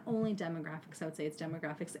only demographics, I would say it's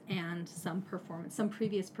demographics and some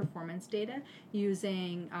previous performance data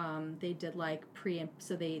using, they did like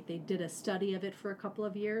so they did a study of it for a couple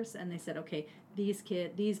of years, and they said, okay,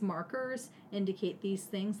 these markers indicate these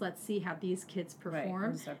things, let's see how these kids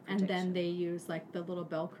perform, and then they use like the little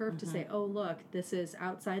bell curve to say, oh look, this is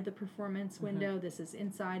outside the performance window, this is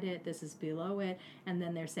inside it, this is below it, and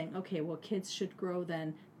then they're saying, okay, well, kids should grow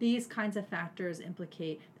then. These kinds of factors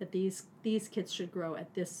implicate that these kids should grow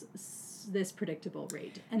at this predictable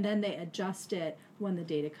rate, and then they adjust it when the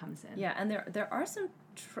data comes in. Yeah, and there are some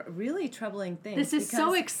really troubling things. This is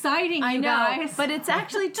so exciting, I you know, guys. but it's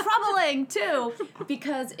actually troubling too,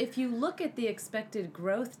 because if you look at the expected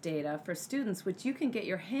growth data for students, which you can get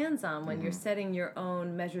your hands on when you're setting your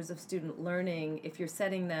own measures of student learning, if you're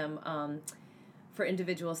setting them for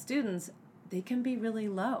individual students, they can be really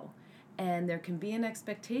low. And there can be an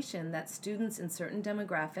expectation that students in certain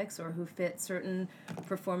demographics or who fit certain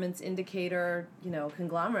performance indicator,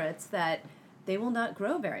 conglomerates, that they will not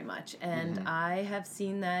grow very much. And I have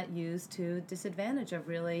seen that used to disadvantage of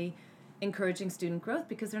really encouraging student growth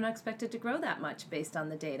because they're not expected to grow that much based on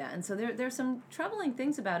the data. And so there's some troubling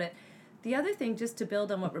things about it. The other thing, just to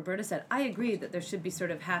build on what Roberta said, I agree that there should be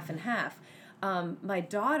sort of half and half. My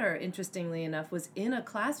daughter, interestingly enough, was in a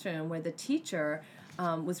classroom where the teacher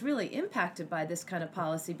was really impacted by this kind of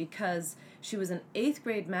policy because she was an 8th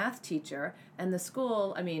grade math teacher, and the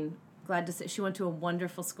school, glad to say, she went to a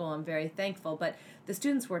wonderful school, I'm very thankful, but the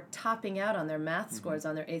students were topping out on their math scores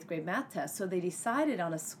on their 8th grade math test, so they decided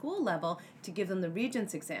on a school level to give them the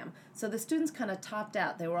Regents exam. So the students kind of topped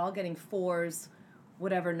out. They were all getting 4s,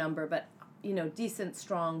 whatever number, but decent,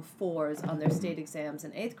 strong 4s on their state exams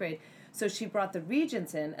in 8th grade. So she brought the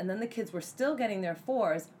Regents in, and then the kids were still getting their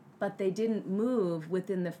 4s, but they didn't move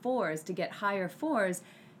within the 4s to get higher 4s,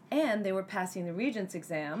 and they were passing the Regents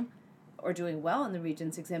exam or doing well in the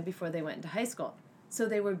Regents exam before they went into high school. So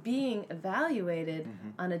they were being evaluated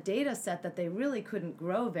on a data set that they really couldn't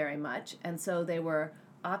grow very much, and so they were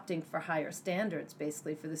opting for higher standards,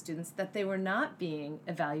 basically, for the students that they were not being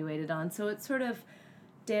evaluated on. So it's sort of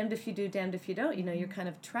damned if you do, damned if you don't. You're kind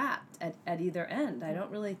of trapped at either end. I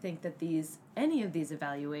don't really think that any of these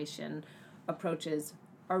evaluation approaches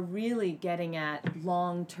are really getting at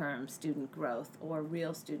long-term student growth or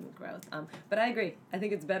real student growth. But I agree. I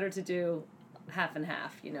think it's better to do half and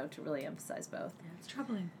half, to really emphasize both. Yeah, it's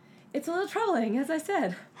troubling. It's a little troubling, as I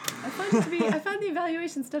said. I find the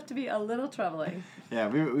evaluation stuff to be a little troubling. Yeah,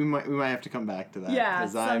 we might have to come back to that. Yeah,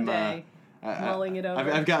 someday. Mulling it over.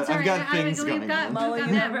 I've got things going. We've got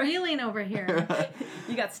that reeling over here.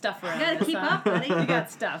 You got stuff around. You gotta keep up, buddy. You got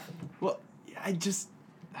stuff. Well, I just.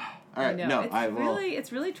 All right,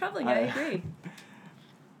 it's really troubling. I agree.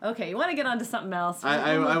 Okay, you want to get on to something else?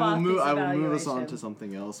 I will move us on to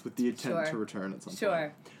something else with the intent to return at some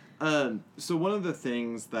point. Sure. So one of the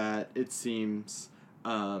things that it seems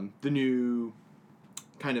the new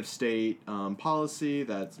kind of state policy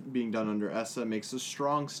that's being done under ESSA makes a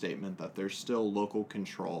strong statement that there's still local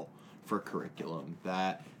control for curriculum,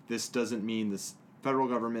 that this doesn't mean the federal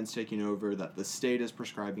government's taking over, that the state is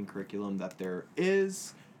prescribing curriculum, that there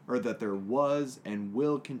is, or that there was and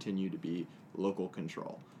will continue to be local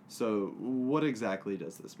control. So what exactly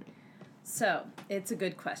does this mean? So it's a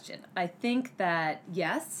good question. I think that,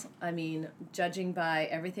 yes, judging by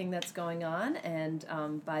everything that's going on and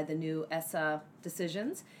by the new ESSA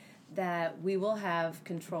decisions, that we will have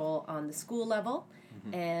control on the school level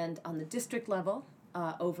and on the district level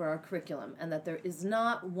over our curriculum, and that there is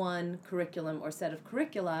not one curriculum or set of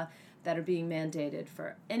curricula that are being mandated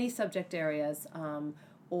for any subject areas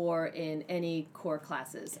or in any core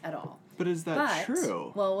classes at all. But is that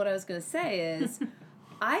true? Well, what I was going to say is,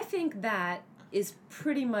 I think that is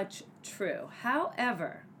pretty much true.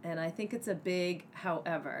 However, and I think it's a big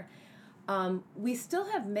however, we still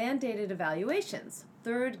have mandated evaluations,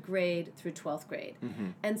 3rd grade through 12th grade.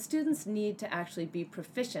 And students need to actually be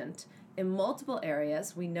proficient in multiple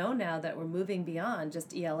areas. We know now that we're moving beyond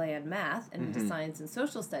just ELA and math and into science and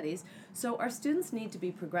social studies. So our students need to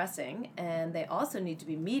be progressing, and they also need to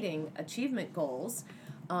be meeting achievement goals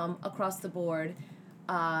across the board.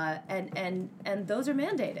 And those are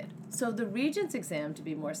mandated. So the Regents exam, to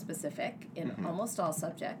be more specific, in almost all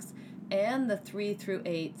subjects, and the 3 through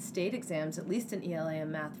 8 state exams, at least in ELA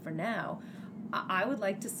and math for now, I would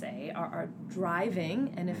like to say are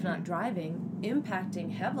driving, and if not driving,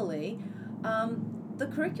 impacting heavily the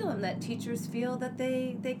curriculum that teachers feel that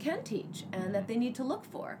they can teach and that they need to look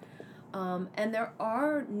for. And there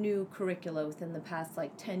are new curricula within the past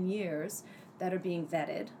 10 years that are being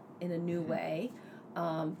vetted in a new way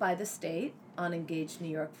by the state on Engage New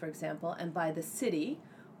York, for example, and by the city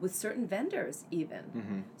with certain vendors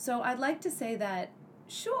even. So I'd like to say that,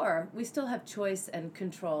 sure, we still have choice and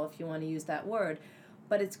control, if you want to use that word,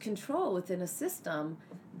 but it's control within a system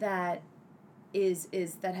that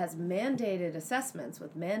that has mandated assessments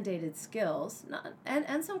with mandated skills,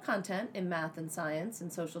 and some content in math and science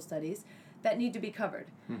and social studies that need to be covered.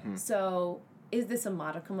 So is this a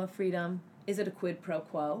modicum of freedom? is it a quid pro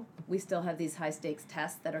quo? We still have these high stakes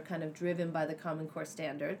tests that are kind of driven by the Common Core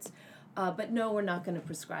standards. But no, we're not going to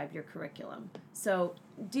prescribe your curriculum. So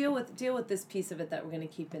deal with this piece of it that we're going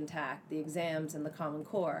to keep intact, the exams and the Common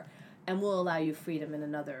Core, and we'll allow you freedom in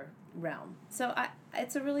another realm. So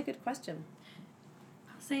it's a really good question.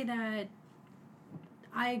 I'll say that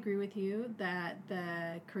I agree with you that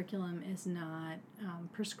the curriculum is not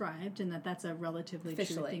prescribed, and that's a relatively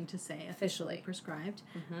true thing to say. Officially prescribed.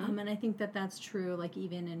 And I think that that's true, like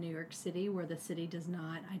even in New York City, where the city does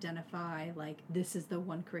not identify, like, this is the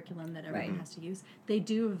one curriculum that everyone has to use. They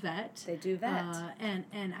do vet.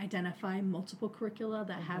 And identify multiple curricula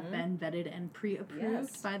that have been vetted and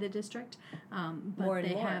pre-approved by the district. But more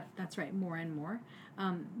and more. That's right, more and more.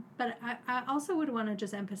 But I also would want to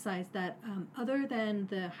just emphasize that other than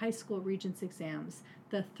the high school Regents exams,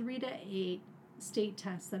 the 3 to 8 state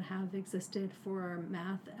tests that have existed for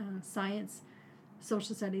math, science,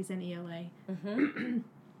 social studies, and ELA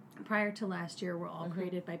prior to last year were all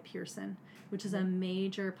created by Pearson, which is a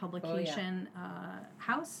major publication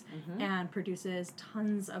house and produces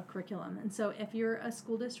tons of curriculum. And so if you're a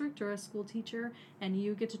school district or a school teacher and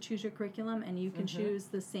you get to choose your curriculum and you can choose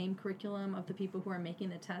the same curriculum of the people who are making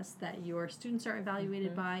the tests that your students are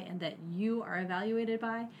evaluated by and that you are evaluated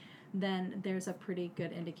by, then there's a pretty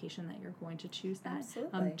good indication that you're going to choose that.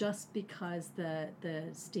 Absolutely. Just because the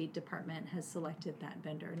State Department has selected that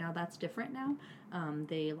vendor. Now that's different now.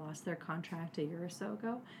 They lost their contract a year or so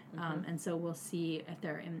ago. And so we'll see if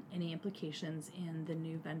there are any implications in the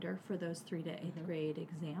new vendor for those 3 to 8th grade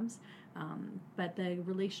exams. But the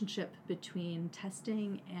relationship between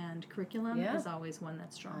testing and curriculum is always one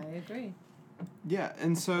that's strong. I agree. Yeah,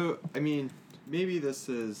 and so, I mean, maybe this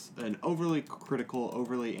is an overly critical,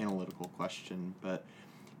 overly analytical question, but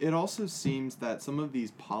it also seems that some of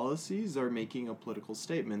these policies are making a political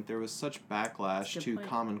statement. There was such backlash to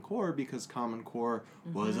Common Core because Common Core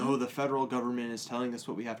was, the federal government is telling us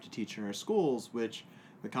what we have to teach in our schools, which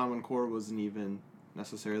the Common Core wasn't even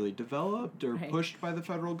necessarily developed or pushed by the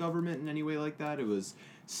federal government in any way like that. It was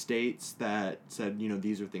states that said,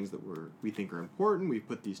 these are things that we think are important. We've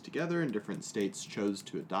put these together, and different states chose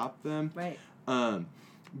to adopt them. Right.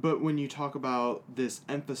 But when you talk about this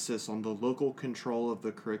emphasis on the local control of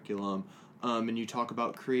the curriculum, and you talk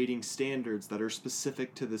about creating standards that are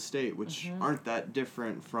specific to the state, which aren't that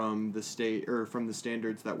different from the state or from the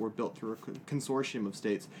standards that were built through a consortium of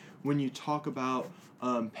states, when you talk about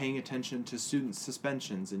paying attention to student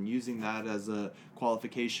suspensions and using that as a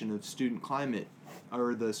qualification of student climate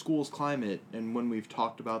or the school's climate, and when we've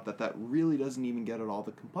talked about that really doesn't even get at all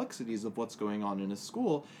the complexities of what's going on in a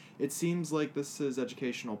school, it seems like this is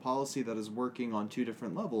educational policy that is working on two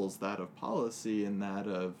different levels, that of policy and that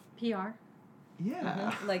of PR.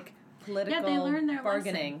 Yeah. Like political they learned their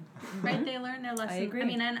bargaining. Lesson, right? They learned their lesson. I agree. I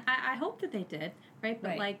mean, and I hope that they did, right?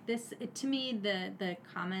 But like this, to me, the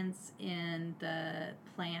comments in the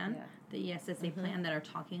plan, the ESSA plan that are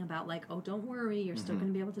talking about like, oh, don't worry, you're still going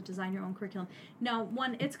to be able to design your own curriculum. Now,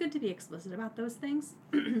 one, it's good to be explicit about those things.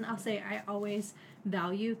 I'll say I always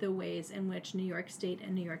value the ways in which New York State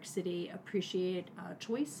and New York City appreciate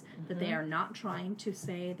choice, that they are not trying to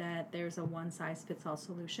say that there's a one-size-fits-all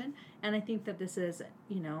solution. And I think that this is,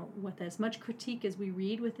 with as much critique as we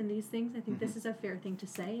read within these things, I think this is a fair thing to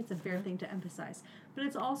say. It's a fair thing to emphasize. But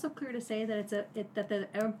it's also clear to say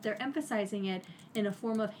that they're emphasizing it in a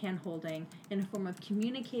form of hand-holding, in a form of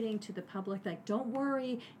communicating to the public, like, don't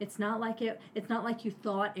worry, it's not like you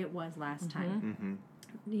thought it was last time.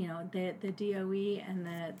 The DOE and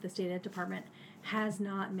the State Ed Department has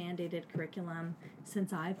not mandated curriculum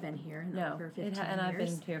since I've been here in over 15 years. And I've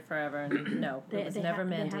been here forever, and no, it was never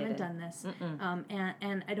mandated. They haven't done this.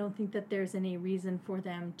 And I don't think that there's any reason for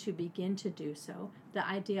them to begin to do so. The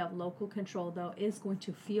idea of local control, though, is going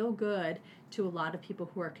to feel good to a lot of people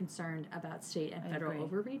who are concerned about state and federal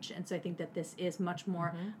overreach. And so I think that this is much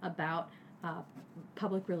more about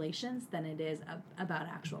public relations than it is about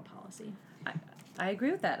actual policy. I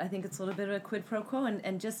agree with that. I think it's a little bit of a quid pro quo,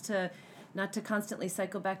 and just to not to constantly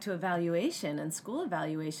cycle back to evaluation and school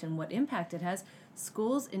evaluation, what impact it has.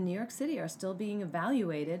 Schools in New York City are still being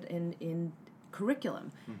evaluated in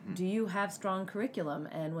curriculum. Do you have strong curriculum?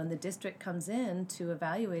 And when the district comes in to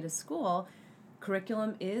evaluate a school,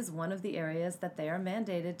 curriculum is one of the areas that they are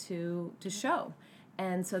mandated to show.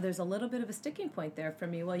 And so there's a little bit of a sticking point there for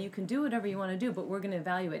me. Well, you can do whatever you want to do, but we're going to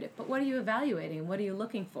evaluate it. But what are you evaluating? What are you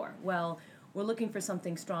looking for? Well, we're looking for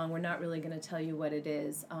something strong. We're not really going to tell you what it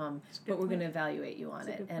is, but we're going to evaluate you on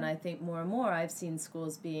it. And I think more and more I've seen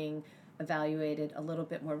schools being evaluated a little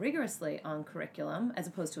bit more rigorously on curriculum as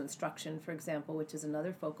opposed to instruction, for example, which is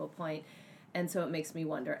another focal point. And so it makes me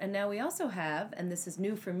wonder. And now we also have, and this is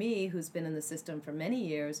new for me, who's been in the system for many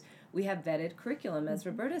years, we have vetted curriculum, as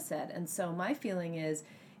Roberta said. And so my feeling is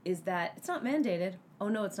that it's not mandated. Oh,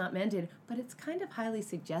 no, it's not mandated, but it's kind of highly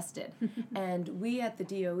suggested. And we at the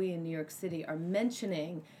DOE in New York City are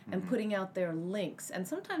mentioning and putting out their links and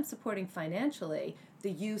sometimes supporting financially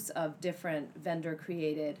the use of different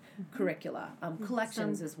vendor-created curricula.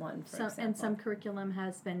 Collections is one, for example. And some curriculum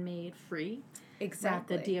has been made free.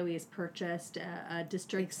 Exactly. That the DOE has purchased a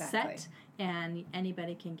district set, and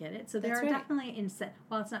anybody can get it. So there are definitely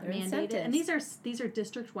well, it's not mandated, incentives. and these are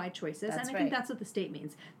district-wide choices, and I think that's what the state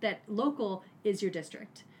means. That local is your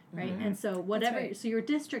district, right? And so whatever, so your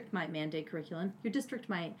district might mandate curriculum. Your district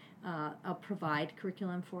might provide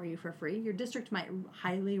curriculum for you for free. Your district might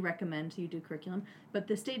highly recommend you do curriculum, but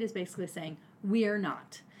the state is basically saying we are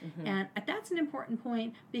not, and that's an important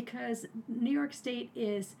point because New York State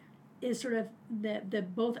is sort of the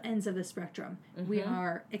both ends of the spectrum. We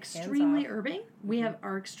are extremely urban. We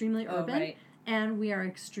are extremely urban, and we are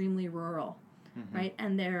extremely rural, right?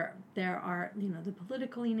 And there are the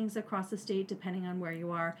political leanings across the state depending on where you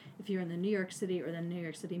are. If you're in the New York City or the New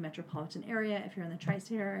York City metropolitan area, if you're in the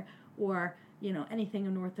tri-state area, or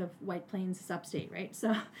anything north of White Plains is upstate, right?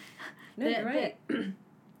 So, you're right.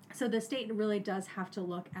 So the state really does have to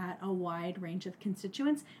look at a wide range of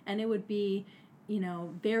constituents, and it would be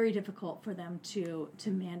very difficult for them to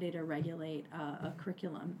mandate or regulate a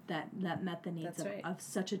curriculum that met the needs of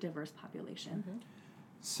such a diverse population.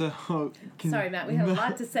 So, sorry, Matt, we have a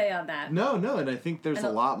lot to say on that. No, and I think there's a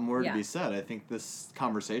lot more to be said. I think this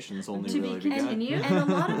conversation is only really begun. And a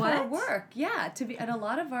lot of our work, and a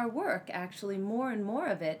lot of our work, actually, more and more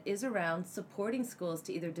of it is around supporting schools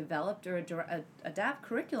to either develop or adapt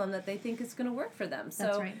curriculum that they think is going to work for them.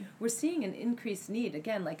 So we're seeing an increased need,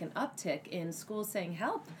 again, like an uptick in schools saying,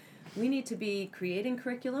 help, we need to be creating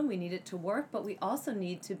curriculum, we need it to work, but we also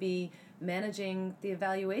need to be managing the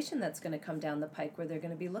evaluation that's going to come down the pike where they're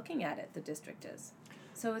going to be looking at it, the district is.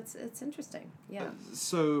 So it's interesting,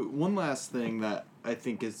 So one last thing that I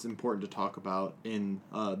think is important to talk about in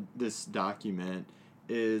this document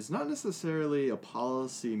is not necessarily a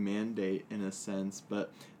policy mandate in a sense,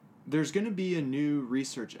 but there's going to be a new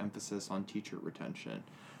research emphasis on teacher retention.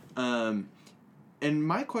 And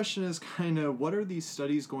my question is kind of, what are these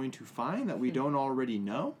studies going to find that we don't already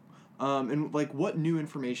know? And what new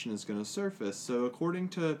information is going to surface? So according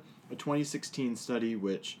to a 2016 study,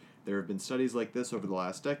 which there have been studies like this over the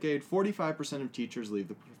last decade, 45% of teachers leave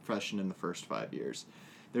the profession in the first 5 years.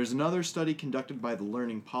 There's another study conducted by the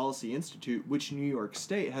Learning Policy Institute, which New York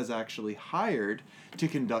State has actually hired to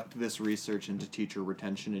conduct this research into teacher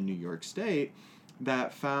retention in New York State,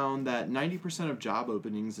 that found that 90% of job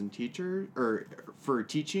openings in for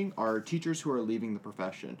teaching are teachers who are leaving the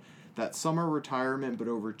profession. That some are retirement, but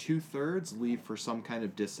over 2/3 leave for some kind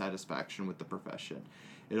of dissatisfaction with the profession.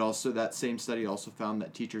 That same study also found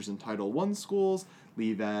that teachers in Title I schools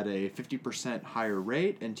leave at a 50% higher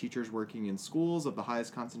rate, and teachers working in schools of the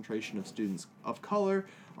highest concentration of students of color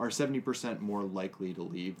are 70% more likely to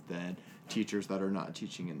leave than teachers that are not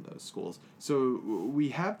teaching in those schools. So we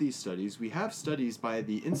have these studies. We have studies by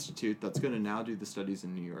the Institute that's going to now do the studies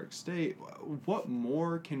in New York State. What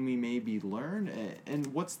more can we maybe learn, and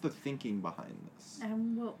what's the thinking behind this?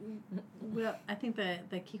 Well, I think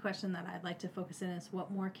the key question that I'd like to focus in is what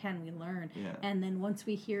more can we learn? Yeah. And then once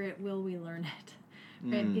we hear it, will we learn it?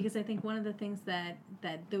 Right? Because I think one of the things that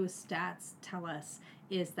those stats tell us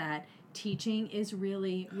is that teaching is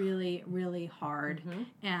really, really, really hard.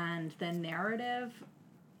 And the narrative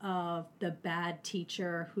of the bad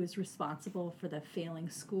teacher who's responsible for the failing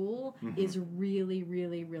school is really,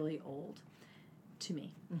 really, really old to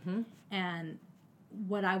me. And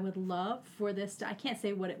what I would love for this, I can't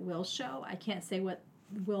say what it will show. I can't say what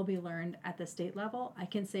will be learned at the state level. I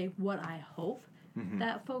can say what I hope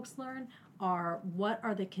that folks learn are what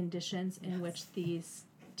are the conditions in which these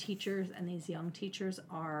teachers and these young teachers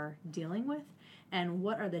are dealing with, and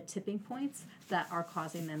what are the tipping points that are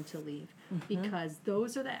causing them to leave, because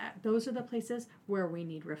those are the places where we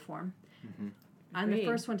need reform. I'm the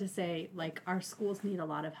first one to say, our schools need a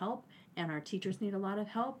lot of help and our teachers need a lot of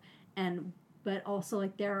help, but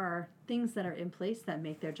also there are things that are in place that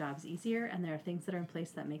make their jobs easier, and there are things that are in place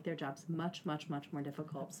that make their jobs much, much, much more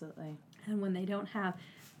difficult. Absolutely. And when they don't have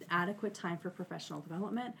adequate time for professional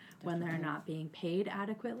development, when they're not being paid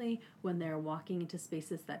adequately, when they're walking into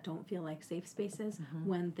spaces that don't feel like safe spaces,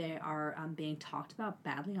 when they are being talked about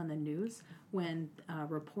badly on the news, when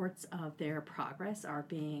reports of their progress are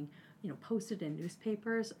being posted in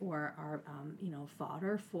newspapers or are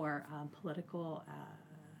fodder for political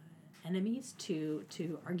enemies to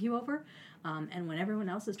argue over, and when everyone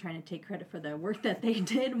else is trying to take credit for the work that they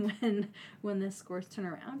did when the scores turn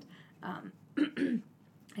around,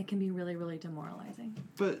 it can be really, really demoralizing.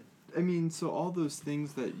 But I mean, so all those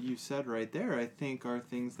things that you said right there, I think are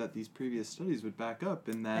things that these previous studies would back up,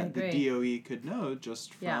 and that the DOE could know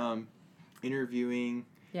just from interviewing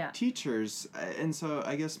teachers. And so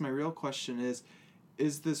I guess my real question is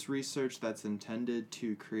this research that's intended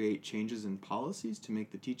to create changes in policies to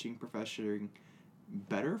make the teaching profession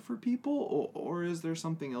better for people, or is there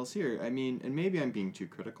something else here? I mean, and maybe I'm being too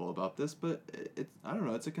critical about this, but I don't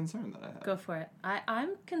know, it's a concern that I have. Go for it.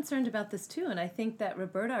 I'm concerned about this too, and I think that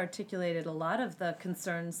Roberta articulated a lot of the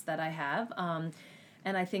concerns that I have,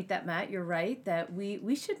 and I think that, Matt, you're right, that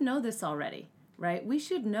we should know this already, right? We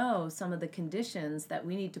should know some of the conditions that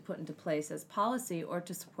we need to put into place as policy or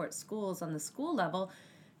to support schools on the school level,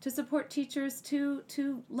 to support teachers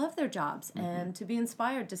to love their jobs and to be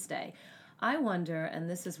inspired to stay. I wonder, and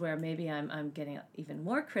this is where maybe I'm getting even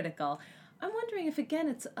more critical, I'm wondering if, again,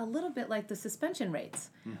 it's a little bit like the suspension rates.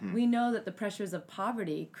 We know that the pressures of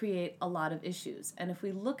poverty create a lot of issues. And if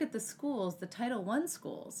we look at the schools, the Title I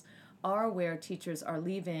schools are where teachers are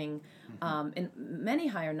leaving in many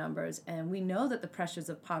higher numbers. And we know that the pressures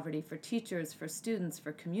of poverty for teachers, for students,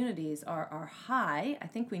 for communities are high. I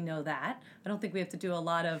think we know that. I don't think we have to do a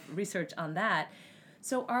lot of research on that.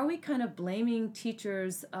 So are we kind of blaming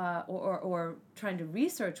teachers or trying to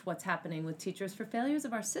research what's happening with teachers for failures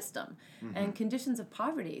of our system and conditions of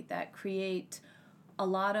poverty that create a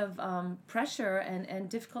lot of pressure and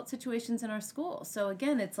difficult situations in our schools? So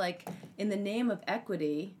again, it's like in the name of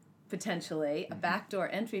equity, potentially, a backdoor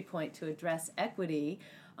entry point to address equity,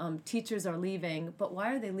 teachers are leaving. But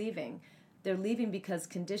why are they leaving? They're leaving because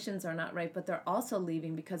conditions are not right, but they're also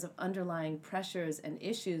leaving because of underlying pressures and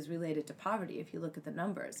issues related to poverty, if you look at the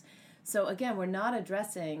numbers. So again, we're not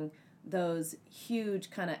addressing those huge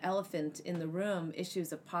kind of elephant in the room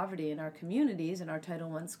issues of poverty in our communities, in our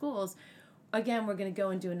Title I schools. Again, we're going to go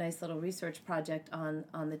and do a nice little research project on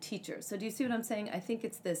the teachers. So do you see what I'm saying? I think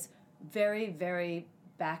it's this very, very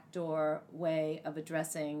backdoor way of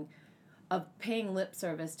paying lip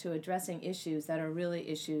service to addressing issues that are really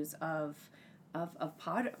issues of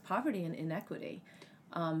poverty and inequity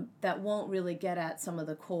that won't really get at some of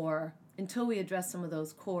the core, until we address some of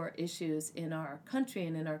those core issues in our country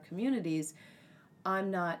and in our communities.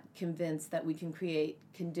 I'm not convinced that we can create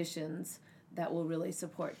conditions that will really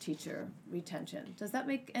support teacher retention. Does that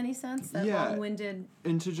make any sense? That long-winded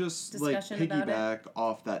and to just piggyback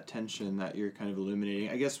off that tension that you're kind of illuminating,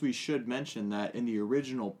 I guess we should mention that in the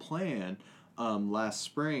original plan last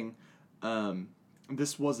spring,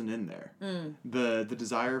 this wasn't in there. The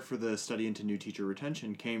desire for the study into new teacher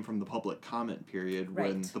retention came from the public comment period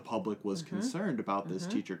when the public was concerned about this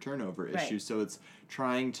teacher turnover issue. So it's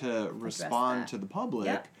trying to respond to the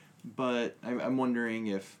public. But I'm wondering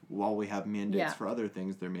if, while we have mandates for other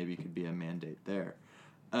things, there maybe could be a mandate there.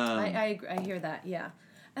 I hear that,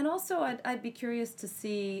 And also, I'd be curious to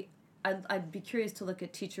see, I'd be curious to look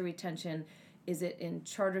at teacher retention. Is it in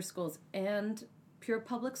charter schools and pure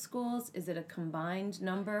public schools? Is it a combined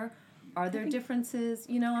number? Are there differences?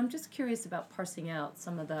 I'm just curious about parsing out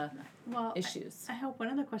some of the issues. I hope one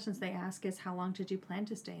of the questions they ask is, how long did you plan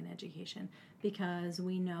to stay in education? Because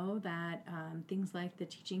we know that things like the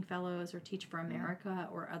Teaching Fellows or Teach for America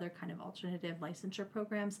or other kind of alternative licensure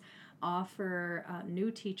programs offer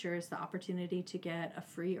new teachers the opportunity to get a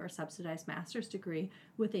free or subsidized master's degree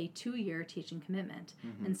with a 2-year teaching commitment.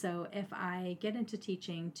 And so if I get into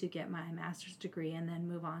teaching to get my master's degree and then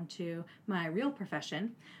move on to my real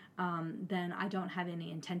profession, then I don't have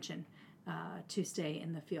any intention to stay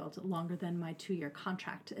in the field longer than my 2-year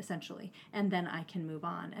contract, essentially, and then I can move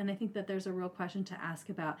on. And I think that there's a real question to ask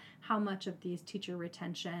about how much of these teacher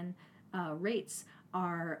retention rates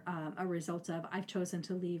are a result of, I've chosen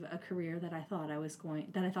to leave a career that I thought I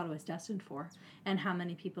was destined for, and how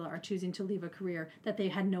many people are choosing to leave a career that they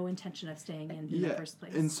had no intention of staying in the first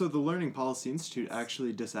place. And so the Learning Policy Institute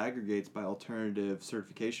actually disaggregates by alternative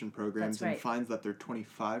certification programs and finds that they're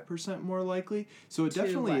 25% more likely. So it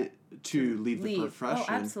definitely to leave the profession.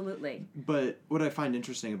 Oh, absolutely. But what I find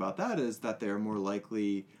interesting about that is that they are more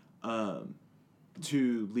likely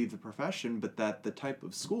to leave the profession, but that the type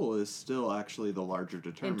of school is still actually the larger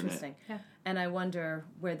determinant. Interesting. Yeah. And I wonder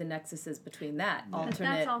where the nexus is between that alternate.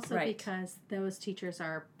 That's also because those teachers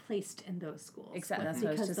are placed in those schools. Exactly. That's what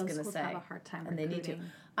I was just going to say. Have a hard time and recruiting. They need to.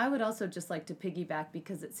 I would also just like to piggyback,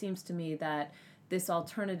 because it seems to me that this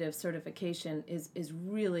alternative certification is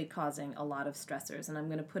really causing a lot of stressors. And I'm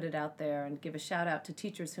going to put it out there and give a shout out to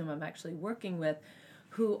teachers whom I'm actually working with,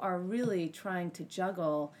 who are really trying to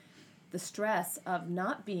juggle the stress of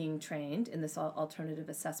not being trained in this alternative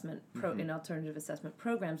assessment in alternative assessment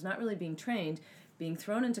programs, not really being trained, being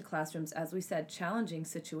thrown into classrooms, as we said, challenging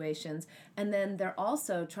situations, and then they're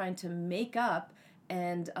also trying to make up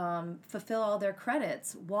and fulfill all their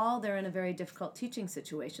credits while they're in a very difficult teaching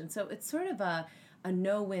situation. So it's sort of a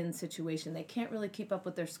no-win situation. They can't really keep up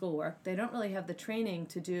with their schoolwork. They don't really have the training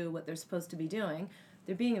to do what they're supposed to be doing.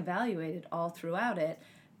 They're being evaluated all throughout it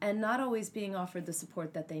and not always being offered the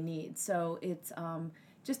support that they need. So it's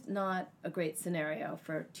just not a great scenario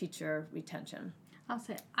for teacher retention. I'll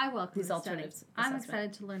say I welcome These the alternatives study. I'm assessment.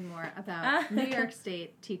 excited to learn more about New York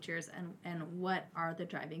State teachers and what are the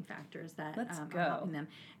driving factors that Let's are go. helping them.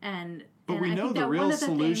 But we I know think the that one real of the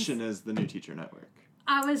solution things, is the New Teacher Network.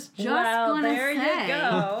 I was just Well, going to there say you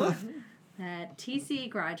go. that TC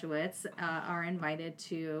graduates are invited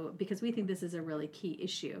to, because we think this is a really key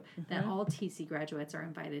issue, that all TC graduates are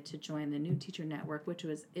invited to join the New Teacher Network, which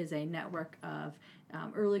is a network of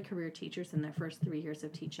early career teachers in their first 3 years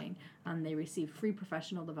of teaching. They receive free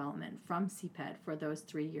professional development from CPED for those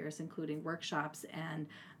 3 years, including workshops and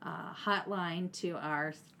hotline to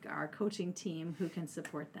our coaching team who can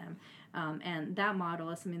support them. And that model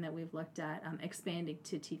is something that we've looked at expanding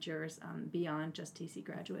to teachers beyond just TC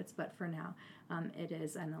graduates, but for now it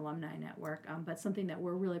is an alumni network, but something that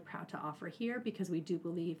we're really proud to offer here because we do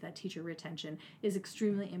believe that teacher retention is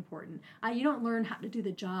extremely important. You don't learn how to do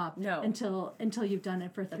the job until you've done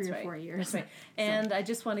it for 3 or 4 years. That's right. And I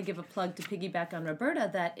just want to give a plug to piggyback on Roberta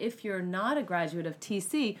that if you're not a graduate of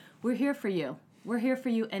TC, we're here for you. We're here for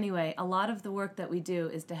you anyway. A lot of the work that we do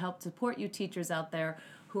is to help support you teachers out there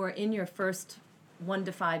who are in your first 1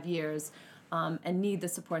 to 5 years and need the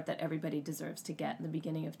support that everybody deserves to get in the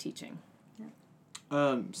beginning of teaching.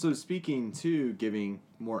 So speaking to giving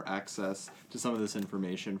more access to some of this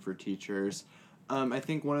information for teachers, I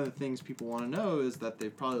think one of the things people want to know is that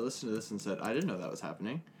they've probably listened to this and said, I didn't know that was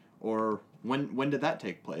happening. Or when did that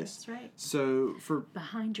take place? That's right. So for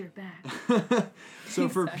behind your back. So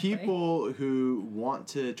for people who want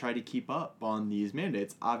to try to keep up on these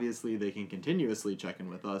mandates, obviously they can continuously check in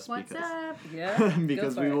with us What's because up? Yeah,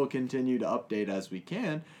 because we will continue to update as we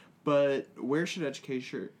can. But where should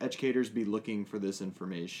educators be looking for this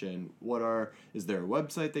information? Is there a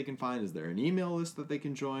website they can find? Is there an email list that they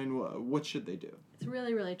can join? What should they do? It's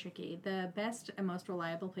really, really tricky. The best and most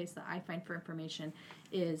reliable place that I find for information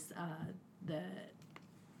is the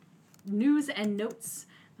News and Notes,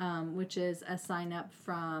 which is a sign up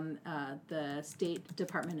from the State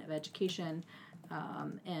Department of Education.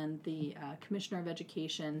 And the Commissioner of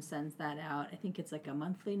Education sends that out. I think it's like a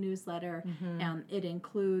monthly newsletter. It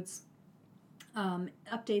includes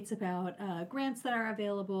updates about grants that are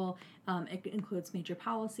available. It includes major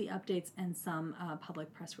policy updates and some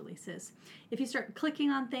public press releases. If you start clicking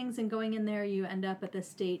on things and going in there, you end up at the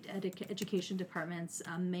State Education Department's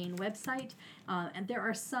main website. And there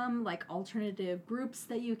are some like alternative groups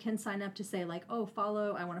that you can sign up to say like, oh,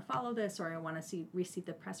 I want to follow this, or I want to receive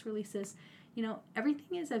the press releases. You know,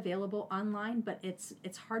 everything is available online, but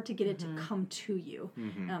it's hard to get it to come to you.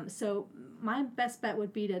 So my best bet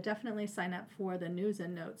would be to definitely sign up for the News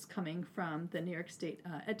and Notes coming from the New York State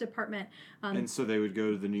Ed Department. And so they would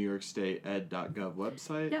go to the New York State ed.gov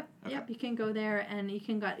website? Yep, you can go there and you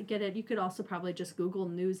can get it. You could also probably just Google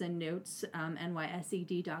News and Notes,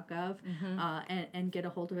 nysed.gov, and get a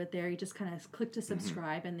hold of it there. You just kind of click to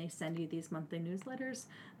subscribe and they send you these monthly newsletters.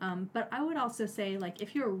 But I would also say, like,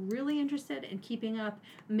 if you're really interested in keeping up,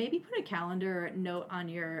 maybe put a calendar note on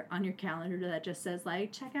your calendar that just says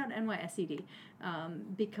like check out NYSED,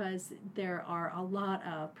 because there are a lot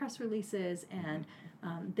of press releases and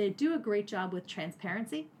they do a great job with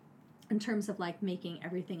transparency in terms of like making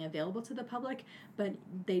everything available to the public, but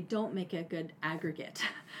they don't make a good aggregate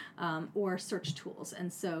or search tools.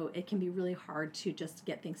 And so it can be really hard to just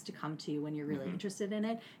get things to come to you when you're really interested in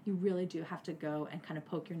it. You really do have to go and kind of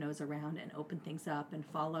poke your nose around and open things up and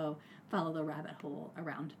follow the rabbit hole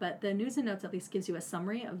around. But the News and Notes at least gives you a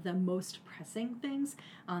summary of the most pressing things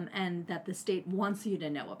and that the state wants you to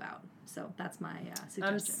know about. So that's my suggestion.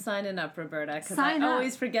 I'm signing up, Roberta, because Sign up.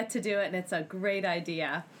 always forget to do it, and it's a great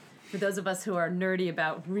idea for those of us who are nerdy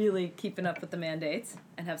about really keeping up with the mandates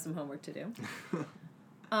and have some homework to do.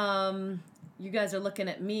 You guys are looking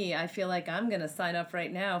at me. I feel like I'm going to sign up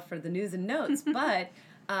right now for the News and Notes, but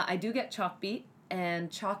I do get Chalkbeat, and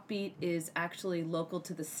Chalkbeat is actually local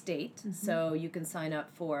to the state, so you can sign up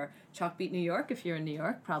for Chalkbeat New York if you're in New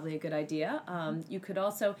York, probably a good idea. You could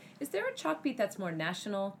also, is there a Chalkbeat that's more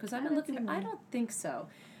national? Because I've been looking, I don't think so.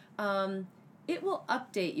 It will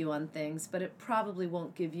update you on things, but it probably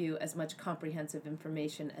won't give you as much comprehensive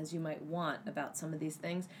information as you might want about some of these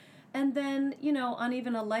things. And then, on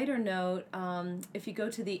even a lighter note, if you go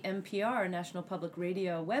to the NPR, National Public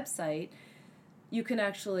Radio website, you can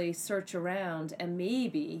actually search around and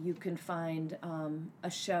maybe you can find a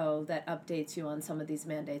show that updates you on some of these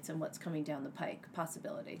mandates and what's coming down the pike.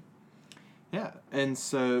 Possibility. Yeah, and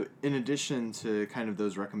so in addition to kind of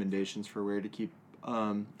those recommendations for where to keep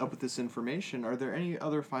up with this information, are there any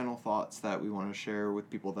other final thoughts that we want to share with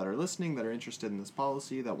people that are listening, that are interested in this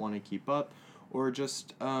policy, that want to keep up, or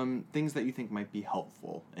just things that you think might be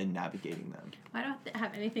helpful in navigating them? I don't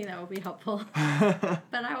have anything that will be helpful,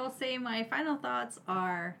 but I will say my final thoughts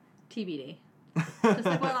are TBD. Just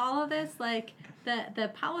like with all of this, like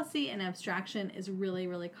the policy and abstraction is really,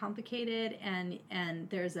 really complicated, and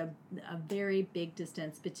there's a very big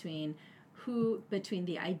distance between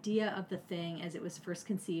the idea of the thing as it was first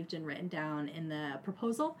conceived and written down in the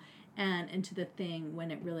proposal and into the thing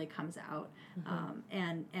when it really comes out.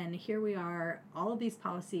 And here we are, all of these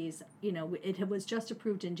policies, it was just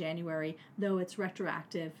approved in January, though it's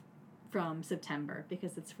retroactive from September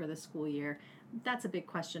because it's for the school year. That's a big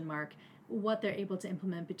question mark. What they're able to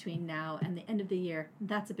implement between now and the end of the year,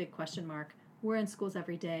 that's a big question mark. We're in schools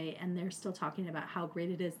every day, and they're still talking about how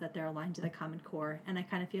great it is that they're aligned to the Common Core. And I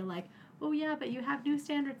kind of feel like, oh yeah, but you have new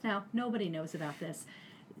standards now. Nobody knows about this.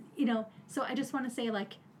 So I just want to say,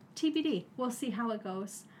 like, TBD. We'll see how it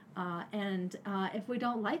goes. And if we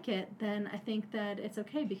don't like it, then I think that it's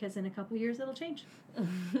okay because in a couple years it'll change.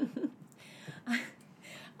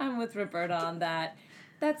 I'm with Roberta on that.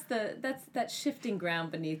 That's that shifting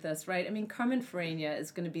ground beneath us, right? I mean, Carmen Farina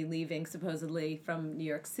is going to be leaving supposedly from New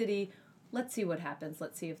York City. Let's see what happens.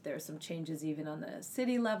 Let's see if there's some changes even on the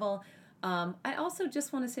city level. I also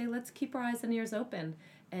just want to say let's keep our eyes and ears open.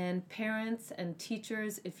 And parents and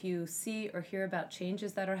teachers, if you see or hear about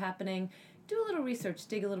changes that are happening, do a little research,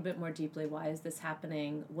 dig a little bit more deeply. Why is this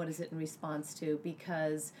happening? What is it in response to?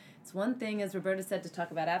 Because it's one thing, as Roberta said, to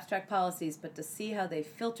talk about abstract policies, but to see how they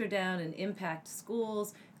filter down and impact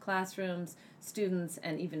schools, classrooms, students,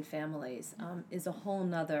 and even families is a whole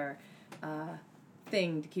nother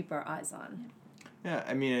thing to keep our eyes on. Yeah,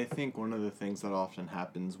 I mean, I think one of the things that often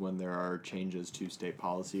happens when there are changes to state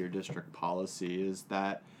policy or district policy is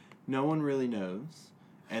that no one really knows,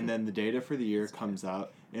 and then the data for the year comes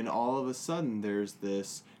out, and all of a sudden there's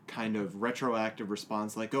this kind of retroactive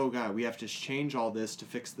response like, oh God, we have to change all this to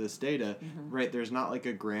fix this data, right? There's not like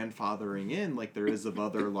a grandfathering in like there is of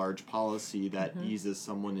other large policy that eases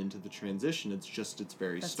someone into the transition. It's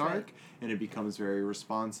very That's stark, right. and it becomes very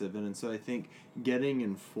responsive. And so I think getting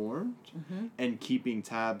informed and keeping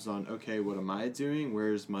tabs on, okay, what am I doing?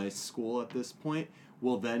 Where's my school at this point?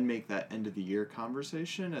 Will then make that end of the year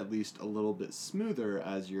conversation at least a little bit smoother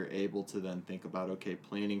as you're able to then think about, okay,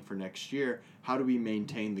 planning for next year, how do we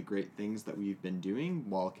maintain the great things that we've been doing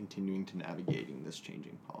while continuing to navigating this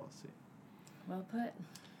changing policy? Well put.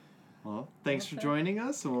 Well, thanks for joining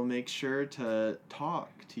us, and we'll make sure to talk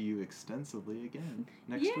to you extensively again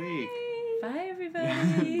next week. Bye,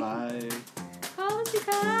 everybody. Bye. Policy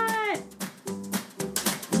cut!